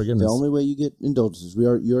all the only way you get indulgences. You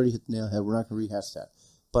already hit the nail on the head. We're not going to rehash that.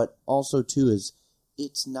 But also, too, is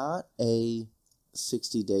it's not a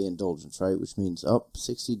 60-day indulgence, right? Which means,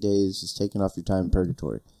 60 days is taken off your time in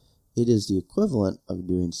purgatory. It is the equivalent of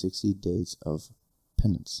doing 60 days of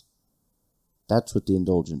penance. That's what the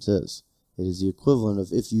indulgence is. It is the equivalent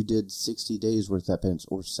of if you did 60 days worth of that penance,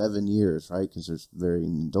 or 7 years, right? Because there's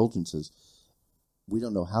varying indulgences. We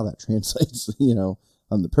don't know how that translates, you know,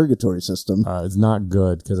 on the purgatory system. It's not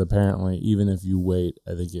good because apparently even if you wait,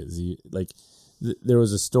 I think it's like there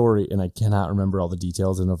was a story and I cannot remember all the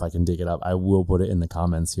details. I don't know if I can dig it up. I will put it in the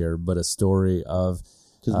comments here, but a story of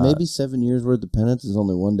because maybe 7 years worth of penance is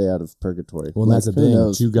only one day out of purgatory. Well, like, that's the thing.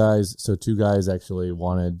 Knows? Two guys actually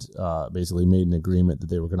wanted, basically made an agreement that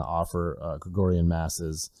they were going to offer Gregorian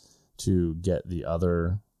masses to get the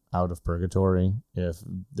other out of purgatory if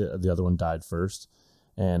the other one died first.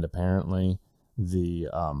 And apparently the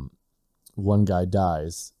one guy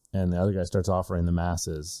dies and the other guy starts offering the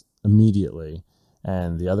masses immediately.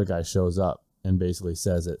 And the other guy shows up and basically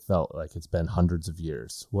says it felt like it's been hundreds of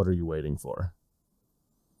years. What are you waiting for?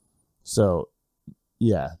 So,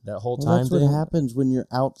 yeah, that whole time that's what happens when you're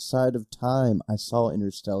outside of time. I saw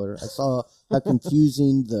Interstellar. I saw how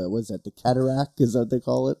confusing the cataract, is that what they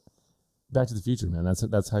call it? Back to the Future, man.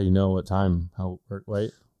 That's how you know what time,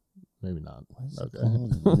 wait, maybe not. What is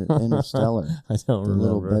it called? Interstellar. I don't remember.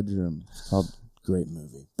 The little bedroom. It's called, great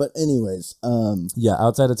movie. But anyways. Yeah,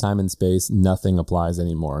 outside of time and space, nothing applies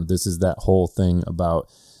anymore. This is that whole thing about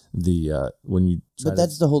the when you but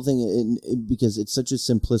that's the whole thing because it's such a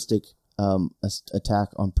simplistic attack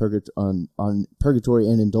on purgatory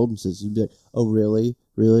and indulgences. You'd be like, oh really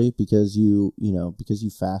because you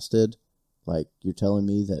fasted, like you're telling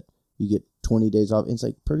me that you get 20 days off. It's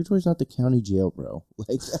like purgatory's not the county jail, bro.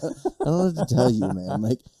 Like I don't know what to tell you, man.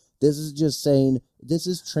 Like this is just saying, this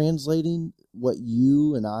is translating what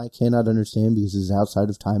you and I cannot understand because it's outside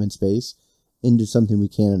of time and space into something we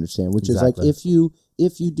can't understand, which exactly. Is like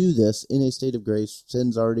if you do this in a state of grace,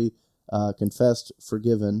 sins already confessed,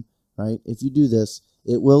 forgiven, right? If you do this,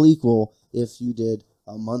 it will equal if you did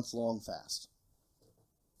a month-long fast.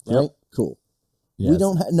 Right? Yep. Cool. Yes. We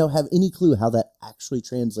don't have any clue how that actually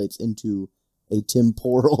translates into a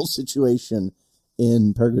temporal situation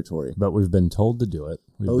in purgatory. But we've been told to do it.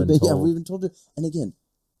 We've been told to. And again,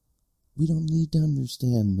 we don't need to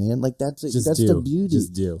understand, man. Like that's the beauty.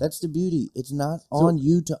 Just do. That's the beauty. It's not on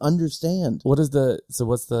you to understand. What's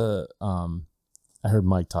the I heard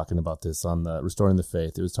Mike talking about this on the Restoring the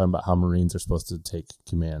Faith. It was talking about how Marines are supposed to take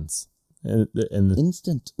commands. And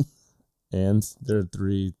instant. And there are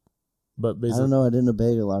 3, but basically, I don't know. I didn't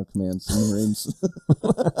obey a lot of commands in the Marines.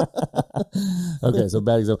 Okay, so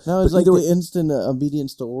bad example. No, it's like the instant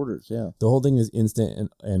obedience to orders. Yeah. The whole thing is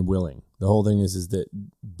instant and willing. The whole thing is that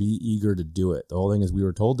be eager to do it. The whole thing is we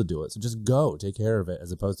were told to do it, so just go, take care of it,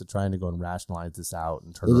 as opposed to trying to go and rationalize this out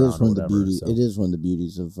and turn around or whatever. It is one of the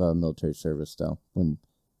beauties of military service, though. When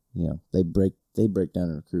they break down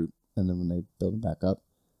and recruit, and then when they build them back up,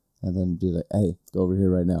 and then be like, "Hey, go over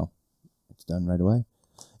here right now." it's done right away.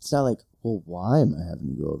 It's not like, well, why am I having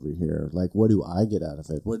to go over here? Like, what do I get out of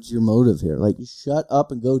it? What's your motive here? Like, shut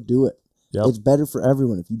up and go do it. Yep. It's better for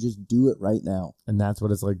everyone if you just do it right now. And that's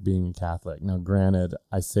what it's like being a Catholic. Now, granted,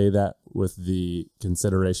 I say that with the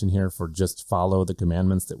consideration here for just follow the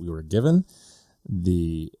commandments that we were given.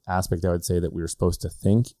 The aspect I would say that we were supposed to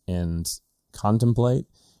think and contemplate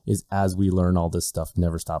is as we learn all this stuff,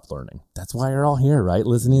 never stop learning. That's why you're all here, right?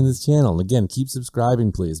 Listening to this channel. And again, keep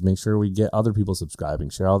subscribing, please. Make sure we get other people subscribing.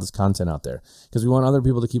 Share all this content out there because we want other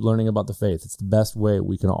people to keep learning about the faith. It's the best way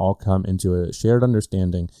we can all come into a shared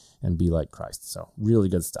understanding and be like Christ. So really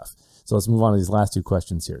good stuff. So let's move on to these last two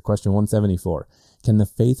questions here. Question 174. Can the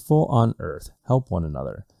faithful on earth help one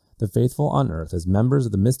another? The faithful on earth, as members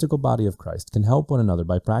of the mystical body of Christ, can help one another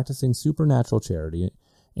by practicing supernatural charity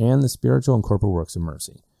and the spiritual and corporal works of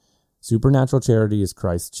mercy. Supernatural charity is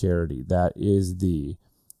Christ's charity. That is the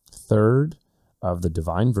third of the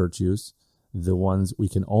divine virtues, the ones we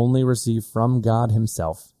can only receive from God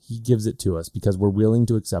himself. He gives it to us because we're willing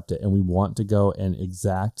to accept it, and we want to go and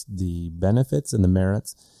exact the benefits and the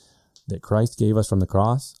merits that Christ gave us from the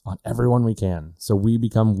cross on everyone we can. So we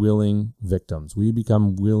become willing victims. We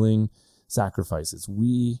become willing sacrifices.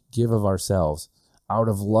 We give of ourselves out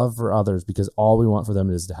of love for others because all we want for them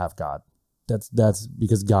is to have God. That's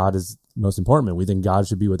because God is most important. We think God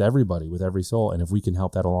should be with everybody, with every soul. And if we can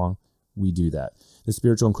help that along, we do that. The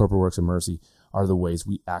spiritual and corporal works of mercy are the ways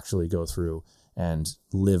we actually go through and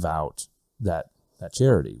live out that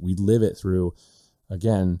charity. We live it through,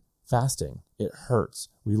 again, fasting. It hurts.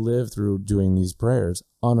 We live through doing these prayers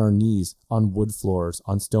on our knees, on wood floors,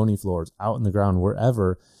 on stony floors, out in the ground,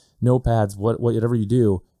 wherever, no pads, whatever you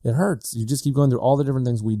do, it hurts. You just keep going through all the different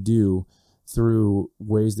things we do through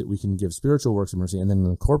ways that we can give spiritual works of mercy. And then on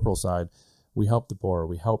the corporal side, we help the poor,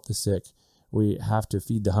 we help the sick, we have to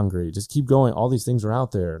feed the hungry. Just keep going. All these things are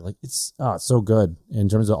out there. Like it's so good in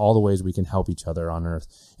terms of all the ways we can help each other on earth.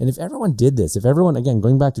 And if everyone did this, if everyone, again,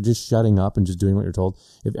 going back to just shutting up and just doing what you're told,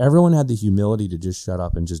 if everyone had the humility to just shut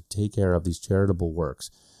up and just take care of these charitable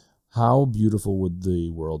works, how beautiful would the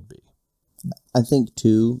world be? I think,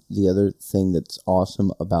 too, the other thing that's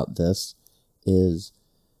awesome about this is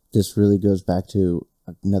this really goes back to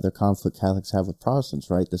another conflict Catholics have with Protestants,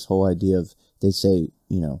 right? This whole idea of, they say,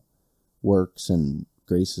 works and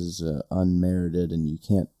grace is unmerited and you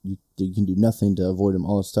can do nothing to avoid them,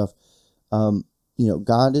 all this stuff.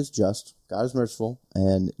 God is just, God is merciful,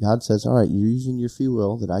 and God says, all right, you're using your free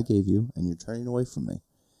will that I gave you and you're turning away from me.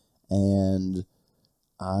 And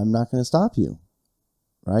I'm not going to stop you,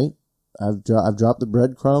 right? I've dropped the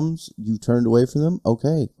breadcrumbs. You turned away from them.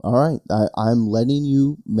 Okay. All right. I'm letting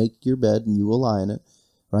you make your bed and you will lie in it.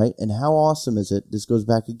 Right. And how awesome is it? This goes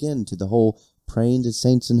back again to the whole praying to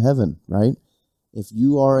saints in heaven, right? If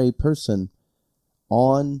you are a person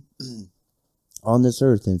on this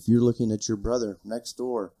earth, and if you're looking at your brother next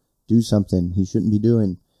door do something he shouldn't be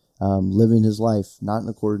doing, living his life not in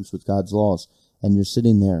accordance with God's laws, and you're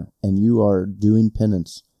sitting there and you are doing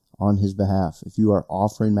penance on his behalf, if you are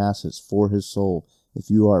offering masses for his soul,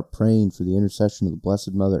 if you are praying for the intercession of the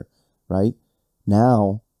Blessed Mother, right?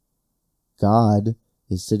 Now, God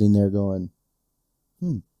is sitting there going,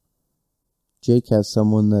 Jake has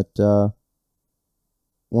someone that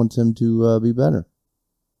wants him to be better.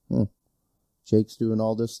 Jake's doing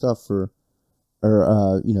all this stuff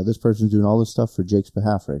this person's doing all this stuff for Jake's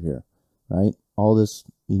behalf right here, right? All this,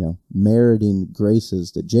 meriting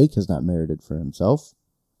graces that Jake has not merited for himself.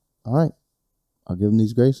 All right, I'll give him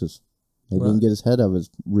these graces. Maybe he can get his head out of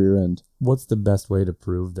his rear end. What's the best way to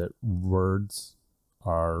prove that words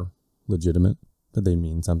are legitimate, that they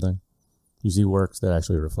mean something? You see works that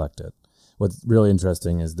actually reflect it. What's really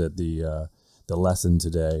interesting is that the lesson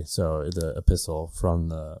today, so the epistle from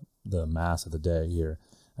the Mass of the day here,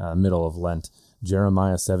 middle of Lent,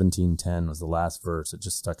 Jeremiah 17:10 was the last verse. It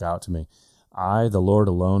just stuck out to me. I, the Lord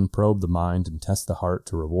alone, probe the mind and test the heart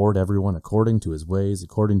to reward everyone according to his ways,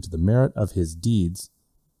 according to the merit of his deeds,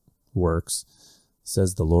 works,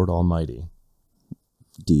 says the Lord Almighty.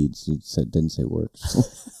 Deeds, didn't say works.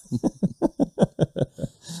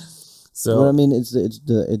 So, but I mean, it's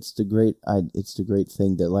the great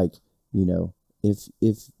thing that,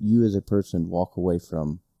 if you as a person walk away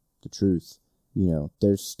from the truth,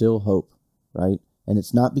 there's still hope, right? And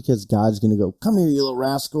it's not because God's going to go, come here, you little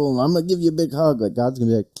rascal, and I'm going to give you a big hug. Like, God's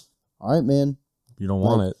going to be like, all right, man. You don't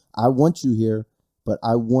want it. I want you here, but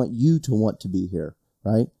I want you to want to be here,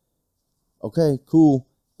 right? Okay, cool.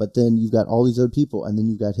 But then you've got all these other people, and then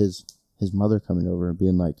you've got his mother coming over and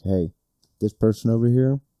being like, hey, this person over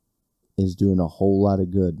here is doing a whole lot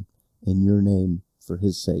of good in your name for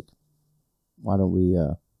his sake. Why don't we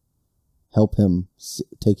help him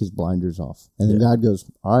take his blinders off. And then God goes,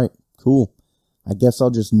 all right, cool. I guess I'll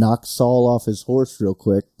just knock Saul off his horse real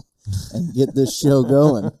quick and get this show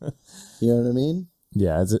going. You know what I mean?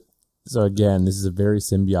 Yeah. So again, this is a very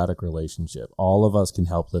symbiotic relationship. All of us can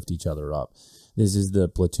help lift each other up. This is the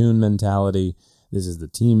platoon mentality. This is the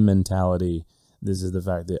team mentality. This is the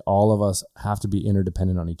fact that all of us have to be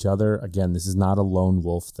interdependent on each other. Again, this is not a lone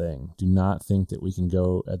wolf thing. Do not think that we can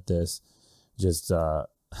go at this just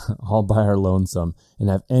all by our lonesome and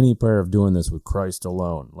have any prayer of doing this with Christ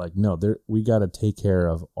alone. Like, no, we got to take care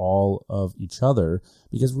of all of each other,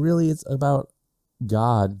 because really it's about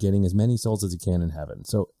God getting as many souls as he can in heaven.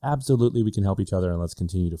 So absolutely we can help each other, and let's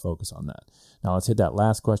continue to focus on that. Now let's hit that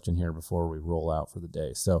last question here before we roll out for the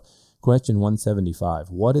day. So question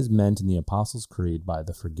 175, what is meant in the Apostles' Creed by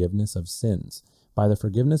the forgiveness of sins? By the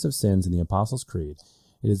forgiveness of sins in the Apostles' Creed,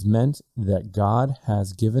 it is meant that God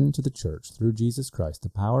has given to the church through Jesus Christ the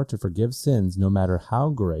power to forgive sins no matter how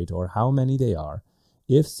great or how many they are,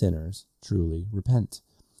 if sinners truly repent.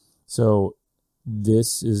 So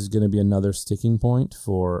this is going to be another sticking point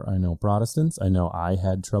for, I know, Protestants. I know I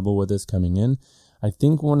had trouble with this coming in. I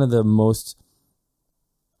think one of the most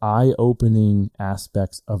eye-opening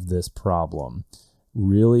aspects of this problem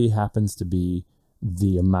really happens to be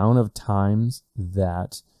the amount of times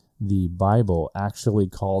that the Bible actually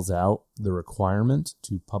calls out the requirement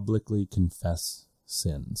to publicly confess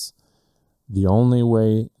sins. The only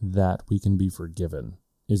way that we can be forgiven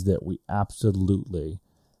is that we absolutely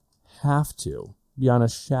have to, beyond a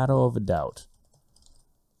shadow of a doubt,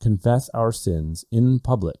 confess our sins in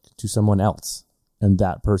public to someone else, and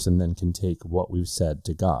that person then can take what we've said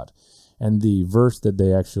to God. And the verse that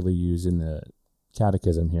they actually use in the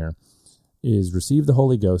catechism here is, receive the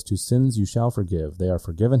Holy Ghost, whose sins you shall forgive, they are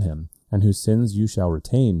forgiven him, and whose sins you shall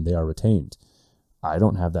retain, they are retained. I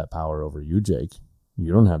don't have that power over you, Jake.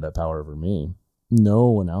 You don't have that power over me. No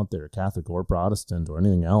one out there, Catholic or Protestant or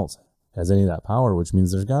anything else, has any of that power, which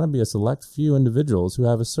means there's got to be a select few individuals who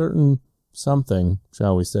have a certain something,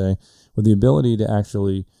 shall we say, with the ability to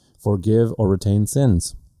actually forgive or retain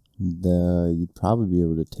sins. You'd probably be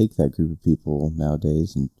able to take that group of people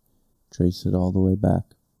nowadays and trace it all the way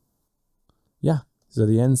back. Yeah. So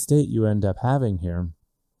the end state you end up having here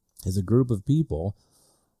is a group of people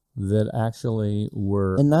that actually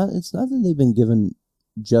were... And it's not that they've been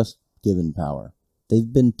given power.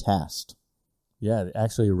 They've been tasked. Yeah,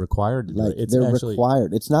 actually required to do it. They're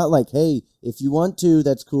required. It's not like, hey, if you want to,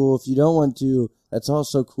 that's cool. If you don't want to, that's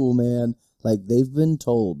also cool, man. Like, they've been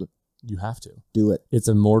told. You have to. Do it. It's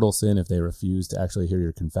a mortal sin if they refuse to actually hear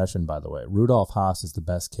your confession, by the way. Rudolf Haas is the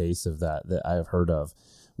best case of that I have heard of,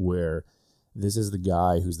 where this is the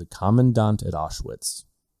guy who's the commandant at Auschwitz,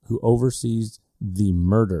 who oversees the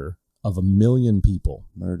murder of 1 million people.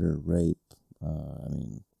 Murder, rape,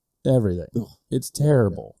 everything. Ugh. It's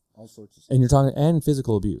terrible. Yeah. All sorts of stuff. And you're talking, and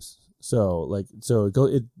physical abuse.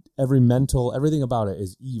 Everything about it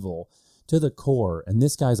is evil to the core. And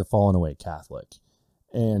this guy's a fallen away Catholic.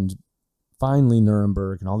 And finally,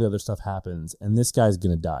 Nuremberg and all the other stuff happens, and this guy's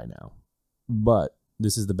going to die now. But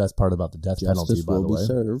this is the best part about the death penalty, by the way. Justice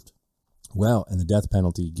will be served. Well, and the death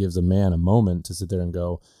penalty gives a man a moment to sit there and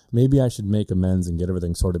go, maybe I should make amends and get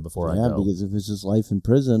everything sorted before I go. Yeah, because if it's his life in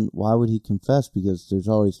prison, why would he confess? Because there's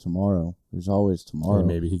always tomorrow. There's always tomorrow. And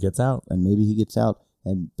maybe he gets out.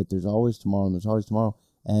 But there's always tomorrow, and there's always tomorrow.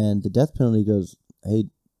 And the death penalty goes, hey,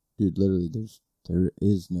 dude, literally, there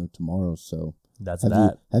is no tomorrow, so...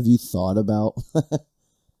 Have you thought about...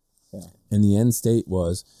 Yeah. And the end state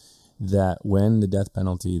was that when the death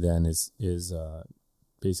penalty then is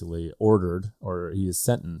basically ordered, or he is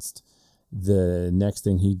sentenced, the next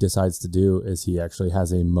thing he decides to do is he actually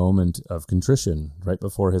has a moment of contrition right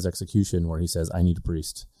before his execution where he says, I need a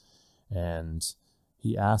priest. And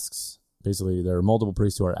he asks, basically there are multiple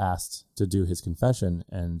priests who are asked to do his confession,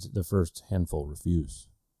 and the first handful refuse.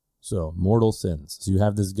 So mortal sins. So you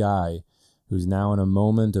have this guy who's now in a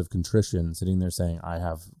moment of contrition, sitting there saying, I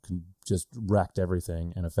have just wrecked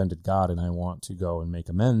everything and offended God, and I want to go and make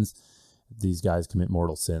amends. These guys commit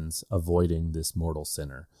mortal sins, avoiding this mortal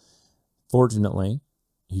sinner. Fortunately,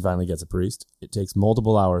 he finally gets a priest. It takes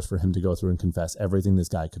multiple hours for him to go through and confess everything this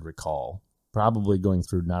guy could recall, probably going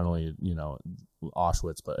through not only,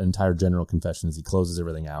 Auschwitz, but entire general confession as he closes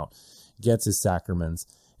everything out, gets his sacraments,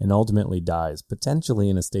 and ultimately dies, potentially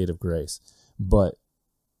in a state of grace. But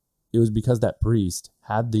it was because that priest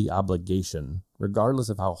had the obligation, regardless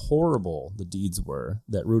of how horrible the deeds were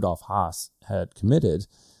that Rudolf Haas had committed.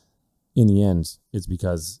 In the end, it's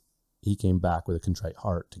because he came back with a contrite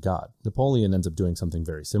heart to God. Napoleon ends up doing something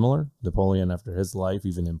very similar. Napoleon, after his life,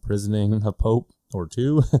 even imprisoning a pope, or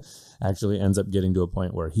two, actually ends up getting to a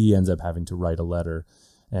point where he ends up having to write a letter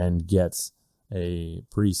and gets a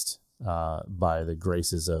priest by the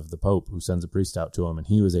graces of the Pope, who sends a priest out to him, and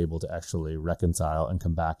he was able to actually reconcile and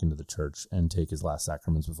come back into the church and take his last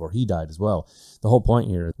sacraments before he died as well. The whole point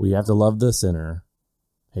here, we have to love the sinner,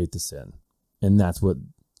 hate the sin. And that's what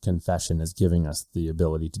confession is giving us the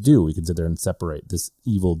ability to do. We can sit there and separate this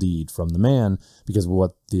evil deed from the man, because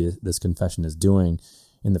what this confession is doing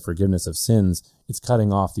in the forgiveness of sins, it's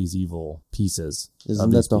cutting off these evil pieces. Isn't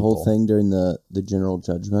that the whole thing during the general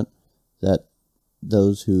judgment, that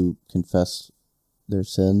those who confess their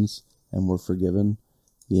sins and were forgiven,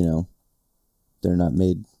 they're not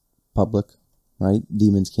made public, right?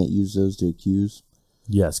 Demons can't use those to accuse.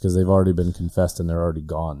 Yes, because they've already been confessed and they're already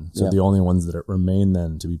gone. So the only ones that remain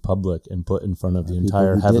then to be public and put in front of the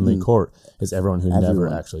entire heavenly court is everyone who never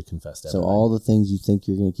actually confessed everything. So all the things you think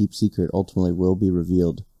you're going to keep secret ultimately will be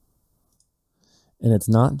revealed. And it's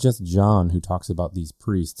not just John who talks about these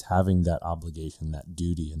priests having that obligation, that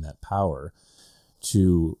duty, and that power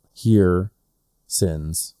to hear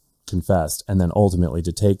sins confessed, and then ultimately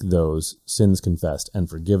to take those sins confessed and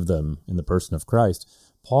forgive them in the person of Christ.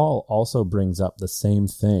 Paul also brings up the same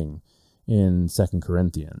thing in 2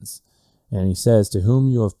 Corinthians. And he says, "To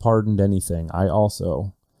whom you have pardoned anything, I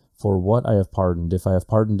also, for what I have pardoned, if I have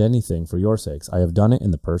pardoned anything for your sakes, I have done it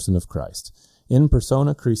in the person of Christ. In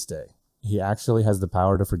persona Christe." He actually has the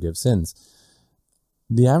power to forgive sins.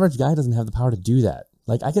 The average guy doesn't have the power to do that.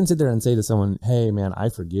 Like, I can sit there and say to someone, "Hey, man, I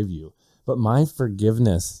forgive you." But my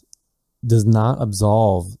forgiveness does not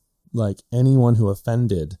absolve, anyone who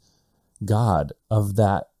offended God of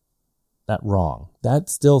that wrong. That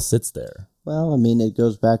still sits there. Well, I mean, it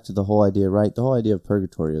goes back to the whole idea, right? The whole idea of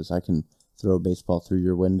purgatory is I can throw a baseball through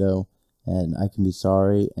your window and I can be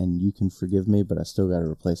sorry and you can forgive me, but I still got to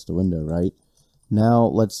replace the window, right? Now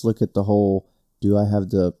let's look at the whole,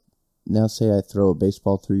 now say I throw a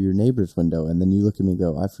baseball through your neighbor's window and then you look at me and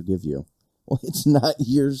go, "I forgive you." Well, it's not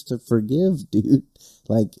yours to forgive, dude.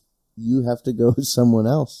 You have to go with someone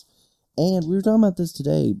else. And we were talking about this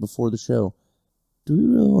today before the show. Do we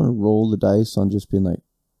really want to roll the dice on just being like,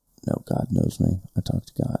 "No, God knows me. I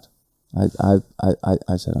talked to God.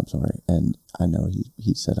 I said I'm sorry, and I know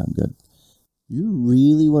he said I'm good." You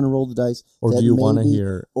really want to roll the dice? Or do you want to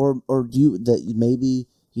hear? Or do you that maybe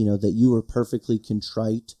that you were perfectly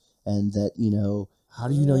contrite and that How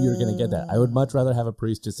do you know you're going to get that? I would much rather have a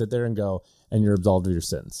priest just sit there and go, "And you're absolved of your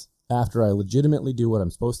sins," after I legitimately do what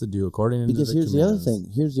I'm supposed to do according to the Because here's the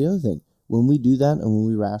other thing. When we do that and when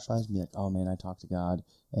we rationalize and be like, "Oh man, I talked to God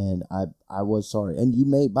and I was sorry." And you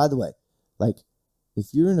may, by the way,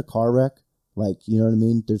 if you're in a car wreck, you know what I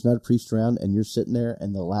mean? There's not a priest around and you're sitting there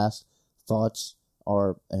and the last thoughts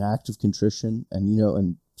are an act of contrition and,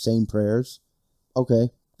 and saying prayers.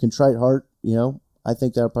 Okay. Contrite heart, I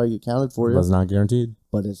think that'll probably get counted for you. But it's not guaranteed.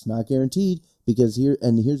 But it's not guaranteed because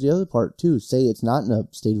here's the other part too. Say it's not in a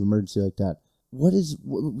state of emergency like that.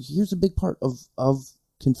 Here's a big part of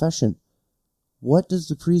confession. What does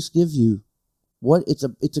the priest give you?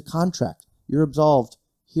 It's a contract. You're absolved.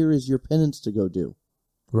 Here is your penance to go do.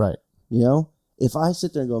 Right. If I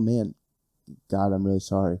sit there and go, "Man, God, I'm really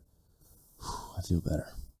sorry," I feel better.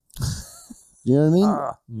 You know what I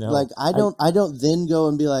mean? No. I don't then go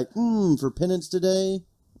and be like, for penance today.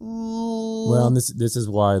 Well, and this is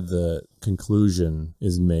why the conclusion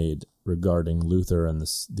is made regarding Luther and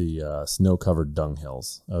the snow-covered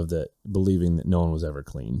dunghills of that believing that no one was ever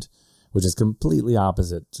cleaned, which is completely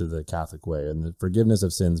opposite to the Catholic way. And the forgiveness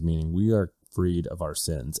of sins, meaning we are freed of our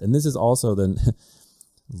sins. And this is also then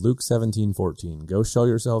Luke 17:14, "Go show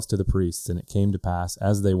yourselves to the priests, and it came to pass,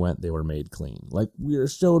 as they went, they were made clean." We are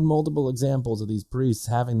showed multiple examples of these priests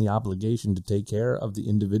having the obligation to take care of the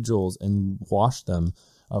individuals and wash them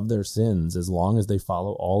of their sins as long as they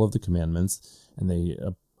follow all of the commandments and they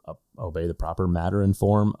obey the proper matter and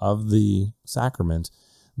form of the sacrament.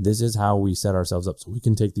 This is how we set ourselves up so we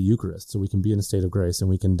can take the Eucharist, so we can be in a state of grace and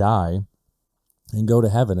we can die and go to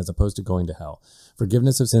heaven as opposed to going to hell.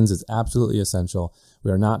 Forgiveness of sins is absolutely essential.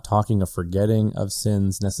 We are not talking of forgetting of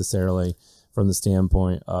sins necessarily from the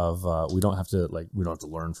standpoint of we don't have to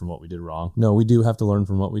learn from what we did wrong. No, we do have to learn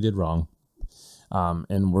from what we did wrong.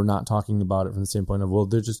 And we're not talking about it from the standpoint of,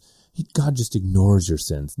 God just ignores your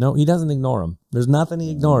sins. No, he doesn't ignore them. There's nothing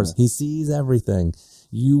he ignores. He sees everything.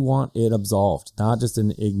 You want it absolved, not just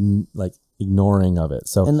an ignoring of it.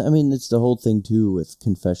 So, and I mean, it's the whole thing too with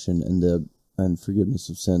confession and forgiveness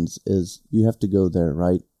of sins is you have to go there,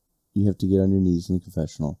 right? You have to get on your knees in the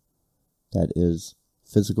confessional. That is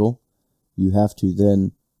physical. You have to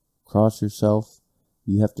then cross yourself.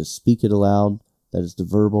 You have to speak it aloud. That is the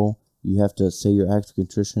verbal. You have to say your acts of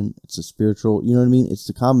contrition. It's a spiritual, you know what I mean? It's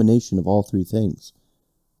the combination of all three things.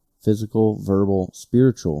 Physical, verbal,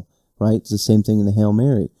 spiritual, right? It's the same thing in the Hail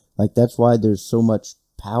Mary. Like, that's why there's so much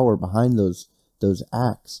power behind those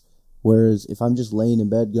acts. Whereas if I'm just laying in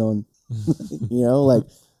bed going, you know, like,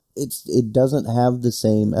 it doesn't have the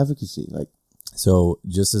same efficacy. Like, so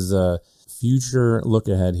just as a future look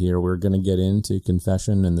ahead here, we're going to get into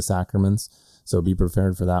confession and the sacraments. So be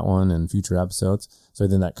prepared for that one in future episodes. So I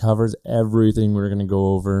think that covers everything we're going to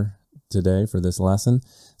go over today for this lesson.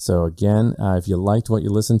 So again, if you liked what you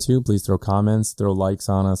listened to, please throw comments, throw likes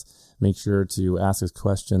on us. Make sure to ask us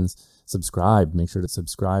questions. Subscribe. Make sure to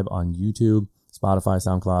subscribe on YouTube, Spotify,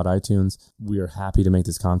 SoundCloud, iTunes. We are happy to make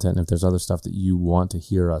this content. And if there's other stuff that you want to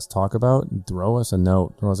hear us talk about, throw us a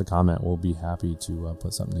note, throw us a comment. We'll be happy to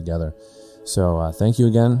put something together. So thank you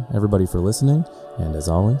again, everybody, for listening. And as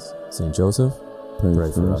always, St. Joseph, pray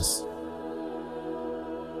for us.